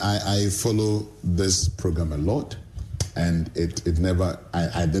 amazing. I follow this program a lot, and it never,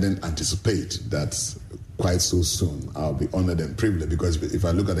 I didn't anticipate that quite so soon I'll be honored and privileged, because if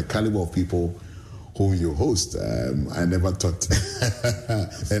I look at the caliber of people whom you host, I never thought,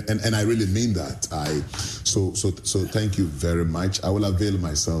 and I really mean that. So thank you very much. I will avail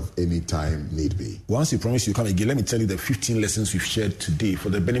myself anytime need be. Once you promise you come again, let me tell you the 15 lessons we've shared today for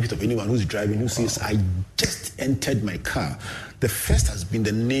the benefit of anyone who's driving, who says, I just entered my car. The first has been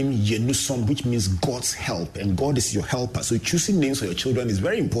the name Yenuson, which means God's help, and God is your helper. So choosing names for your children is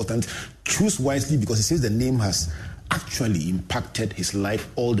very important. Choose wisely, because it says the name has actually impacted his life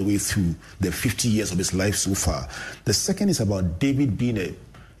all the way through the 50 years of his life so far. The second is about David being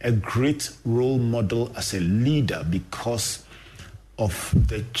a great role model as a leader because of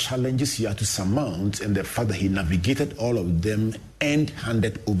the challenges he had to surmount and the fact that he navigated all of them and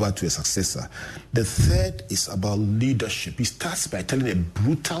handed over to a successor. The third is about leadership. He starts by telling a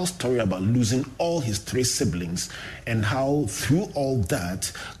brutal story about losing all his 3 siblings and how through all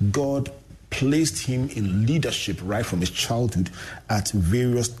that, God placed him in leadership right from his childhood at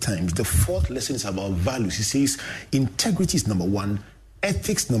various times. The fourth lesson is about values. He says integrity is number 1,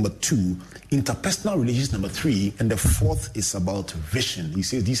 ethics number 2, interpersonal relations number 3, and the fourth is about vision. He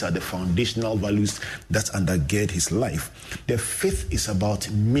says these are the foundational values that undergird his life. The fifth is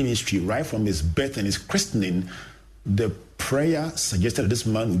about ministry. Right from his birth and his christening, the prayer suggested that this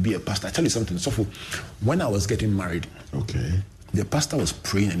man would be a pastor. I tell you something, so when I was getting married, the pastor was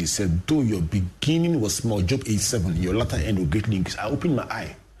praying and he said, though your beginning was small, Job 8:7, your latter end will greatly increase. I opened my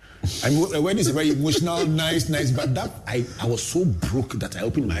eye. I mean, a wedding is very emotional, nice, but that I was so broke that I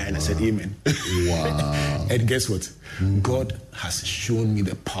opened my eye and I said, Amen. Wow. And guess what? God has shown me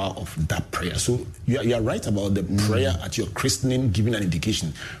the power of that prayer. So you are right about the prayer at your christening, giving an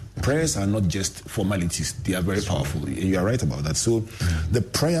indication. Prayers are not just formalities, they are very powerful. You are right about that. So the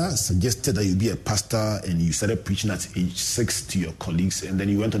prayer suggested that you be a pastor, and you started preaching at age 6 to your colleagues, and then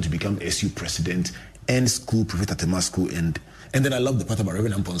you went on to become SU president and school prefect at Temasco, and then I love the part about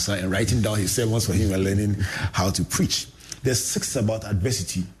Reverend Amponsa and writing down his sermons for him and learning how to preach. The sixth is about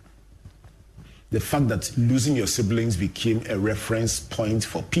adversity. The fact that losing your siblings became a reference point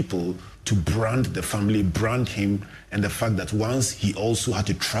for people to brand the family, brand him, and the fact that once he also had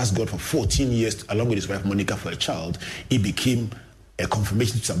to trust God for 14 years, along with his wife Monica, for a child, it became a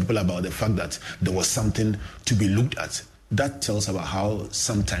confirmation to some people about the fact that there was something to be looked at. That tells about how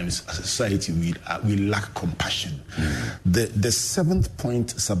sometimes as a society we lack compassion. The seventh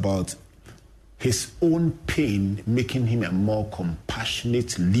point is about his own pain making him a more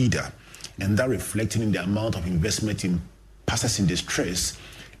compassionate leader, and that reflecting in the amount of investment in pastors in distress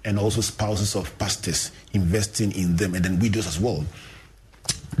and also spouses of pastors investing in them, and then widows as well.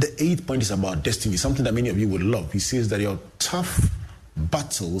 The eighth point is about destiny, something that many of you would love. He says that your tough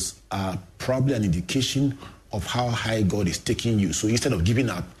battles are probably an indication of how high God is taking you. So instead of giving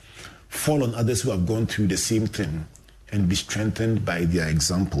up, fall on others who have gone through the same thing and be strengthened by their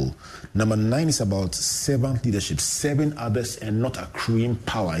example. Number 9 is about servant leadership, serving others and not accruing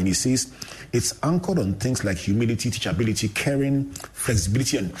power. And he says it's anchored on things like humility, teachability, caring,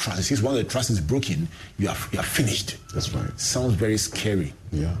 flexibility, and trust. He says once the trust is broken, you are finished. That's right. Sounds very scary.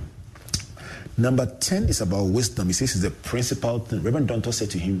 Yeah. Number 10 is about wisdom. He says it's the principal thing. Reverend Donto said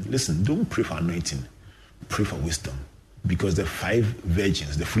to him, listen, don't pray for anointing, pray for wisdom. Because the 5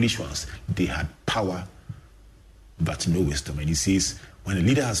 virgins, the foolish ones, they had power but no wisdom. And he says, when a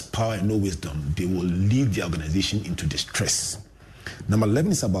leader has power and no wisdom, they will lead the organization into distress. Number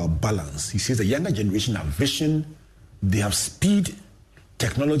 11 is about balance. He says the younger generation have vision, they have speed,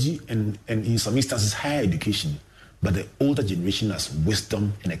 technology, and in some instances, higher education. But the older generation has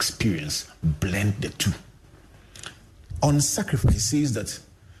wisdom and experience. Blend the two. On sacrifice, he says that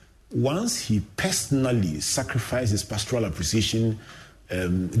once he personally sacrificed his pastoral appreciation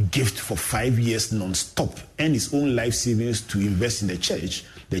gift for 5 years non-stop and his own life savings to invest in the church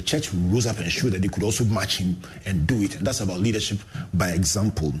rose up and showed that they could also match him and do it. And that's about leadership by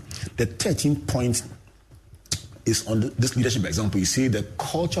example. The 13th point is on this leadership by example. You say the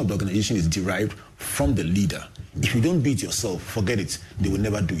culture of the organization is derived from the leader. If you don't do it yourself, forget it. They will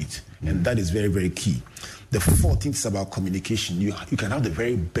never do it. And that is very, very key. The 14th is about communication. You can have the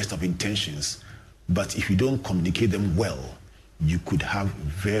very best of intentions, but if you don't communicate them well, you could have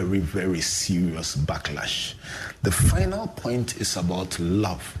very, very serious backlash. The final point is about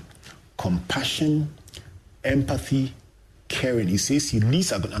love, compassion, empathy, caring. He says he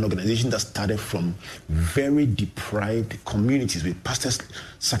leads an organization that started from very deprived communities with pastors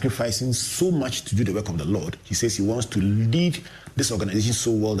sacrificing so much to do the work of the Lord. He says he wants to lead this organization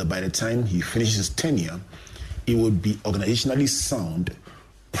so well that by the time he finishes his tenure, it will be organizationally sound,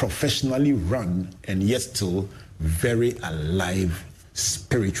 professionally run, and yet still very alive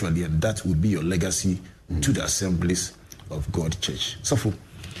spiritually, and that would be your legacy to the Assemblies of God Church. Safo, I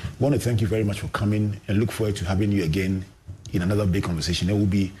want to thank you very much for coming and look forward to having you again in another big conversation. I will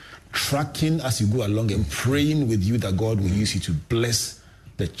be tracking as you go along and praying with you that God will use you to bless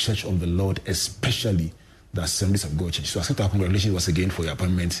the Church of the Lord, especially the Assemblies of God Church. So I accept our congratulations once again for your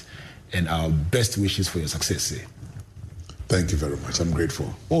appointment and our best wishes for your success. Thank you very much. I'm grateful.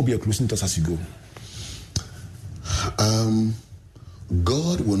 What will be your closing thoughts as you go?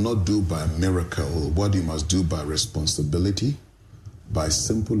 God will not do by miracle what you must do by responsibility, by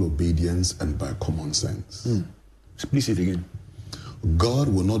simple obedience, and by common sense. Please say it again. God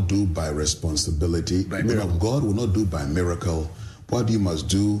will not do by responsibility. God will not do by miracle what you must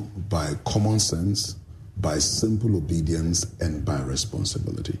do by common sense, by simple obedience, and by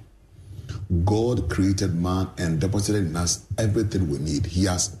responsibility. God created man and deposited in us everything we need. He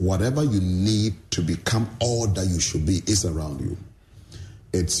has whatever you need to become all that you should be is around you.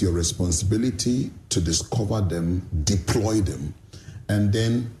 It's your responsibility to discover them, deploy them, and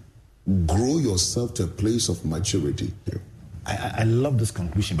then grow yourself to a place of maturity. I love this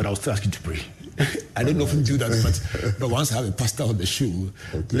conclusion, but I'll still ask you to pray. I don't often do that, but once I have a pastor on the show,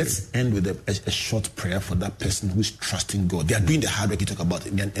 let's end with a short prayer for that person who's trusting God. They are doing the hard work you talk about,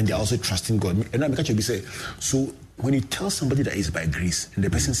 and they are also trusting God. And I'm going to say, so when you tell somebody that is by grace, and the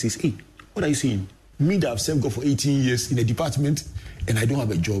person says, hey, what are you saying? Me that I've served God for 18 years in a department, and I don't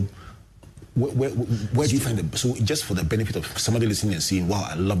have a job, where do you find them? So just for the benefit of somebody listening and saying, wow,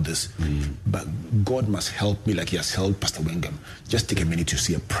 I love this, but God must help me like he has helped Pastor Wengam. Just take a minute to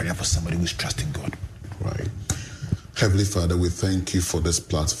say a prayer for somebody who's trusting God. Right. Heavenly Father, we thank you for this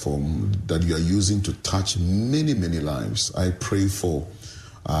platform that you are using to touch many, many lives. I pray for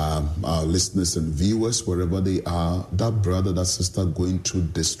our listeners and viewers, wherever they are, that brother, that sister going through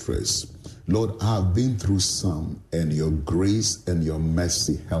distress. Lord, I have been through some, and your grace and your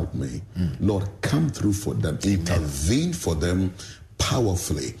mercy help me. Lord, come through for them. Amen. Intervene for them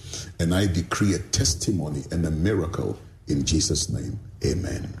powerfully. And I decree a testimony and a miracle in Jesus' name.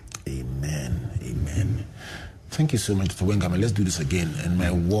 Amen. Amen. Amen. Thank you so much, Dr. Wengam. Let's do this again. And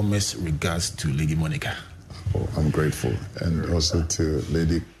my warmest regards to Lady Monica. Oh, I'm grateful. And also to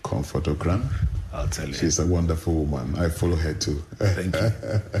Lady Comfort Okran. I'll tell you. She's a wonderful woman. I follow her too. Thank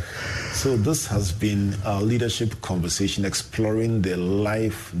you. So this has been our leadership conversation exploring the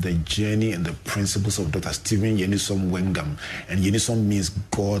life, the journey, and the principles of Dr. Stephen Yenuson Wengam. And Yenuson means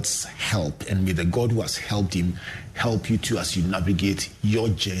God's help. And may the God who has helped him help you too as you navigate your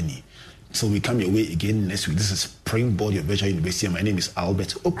journey. So we come your way again next week. This is SpringBoard, your virtual university. And my name is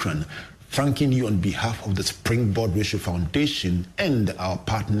Albert Okran. Thanking you on behalf of the SpringBoard Ratio Foundation and our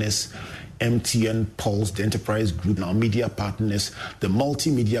partners, MTN, Pulse, the Enterprise Group, our media partners, the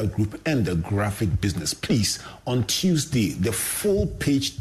Multimedia Group, and the Graphic Business. Please, on Tuesday, the full page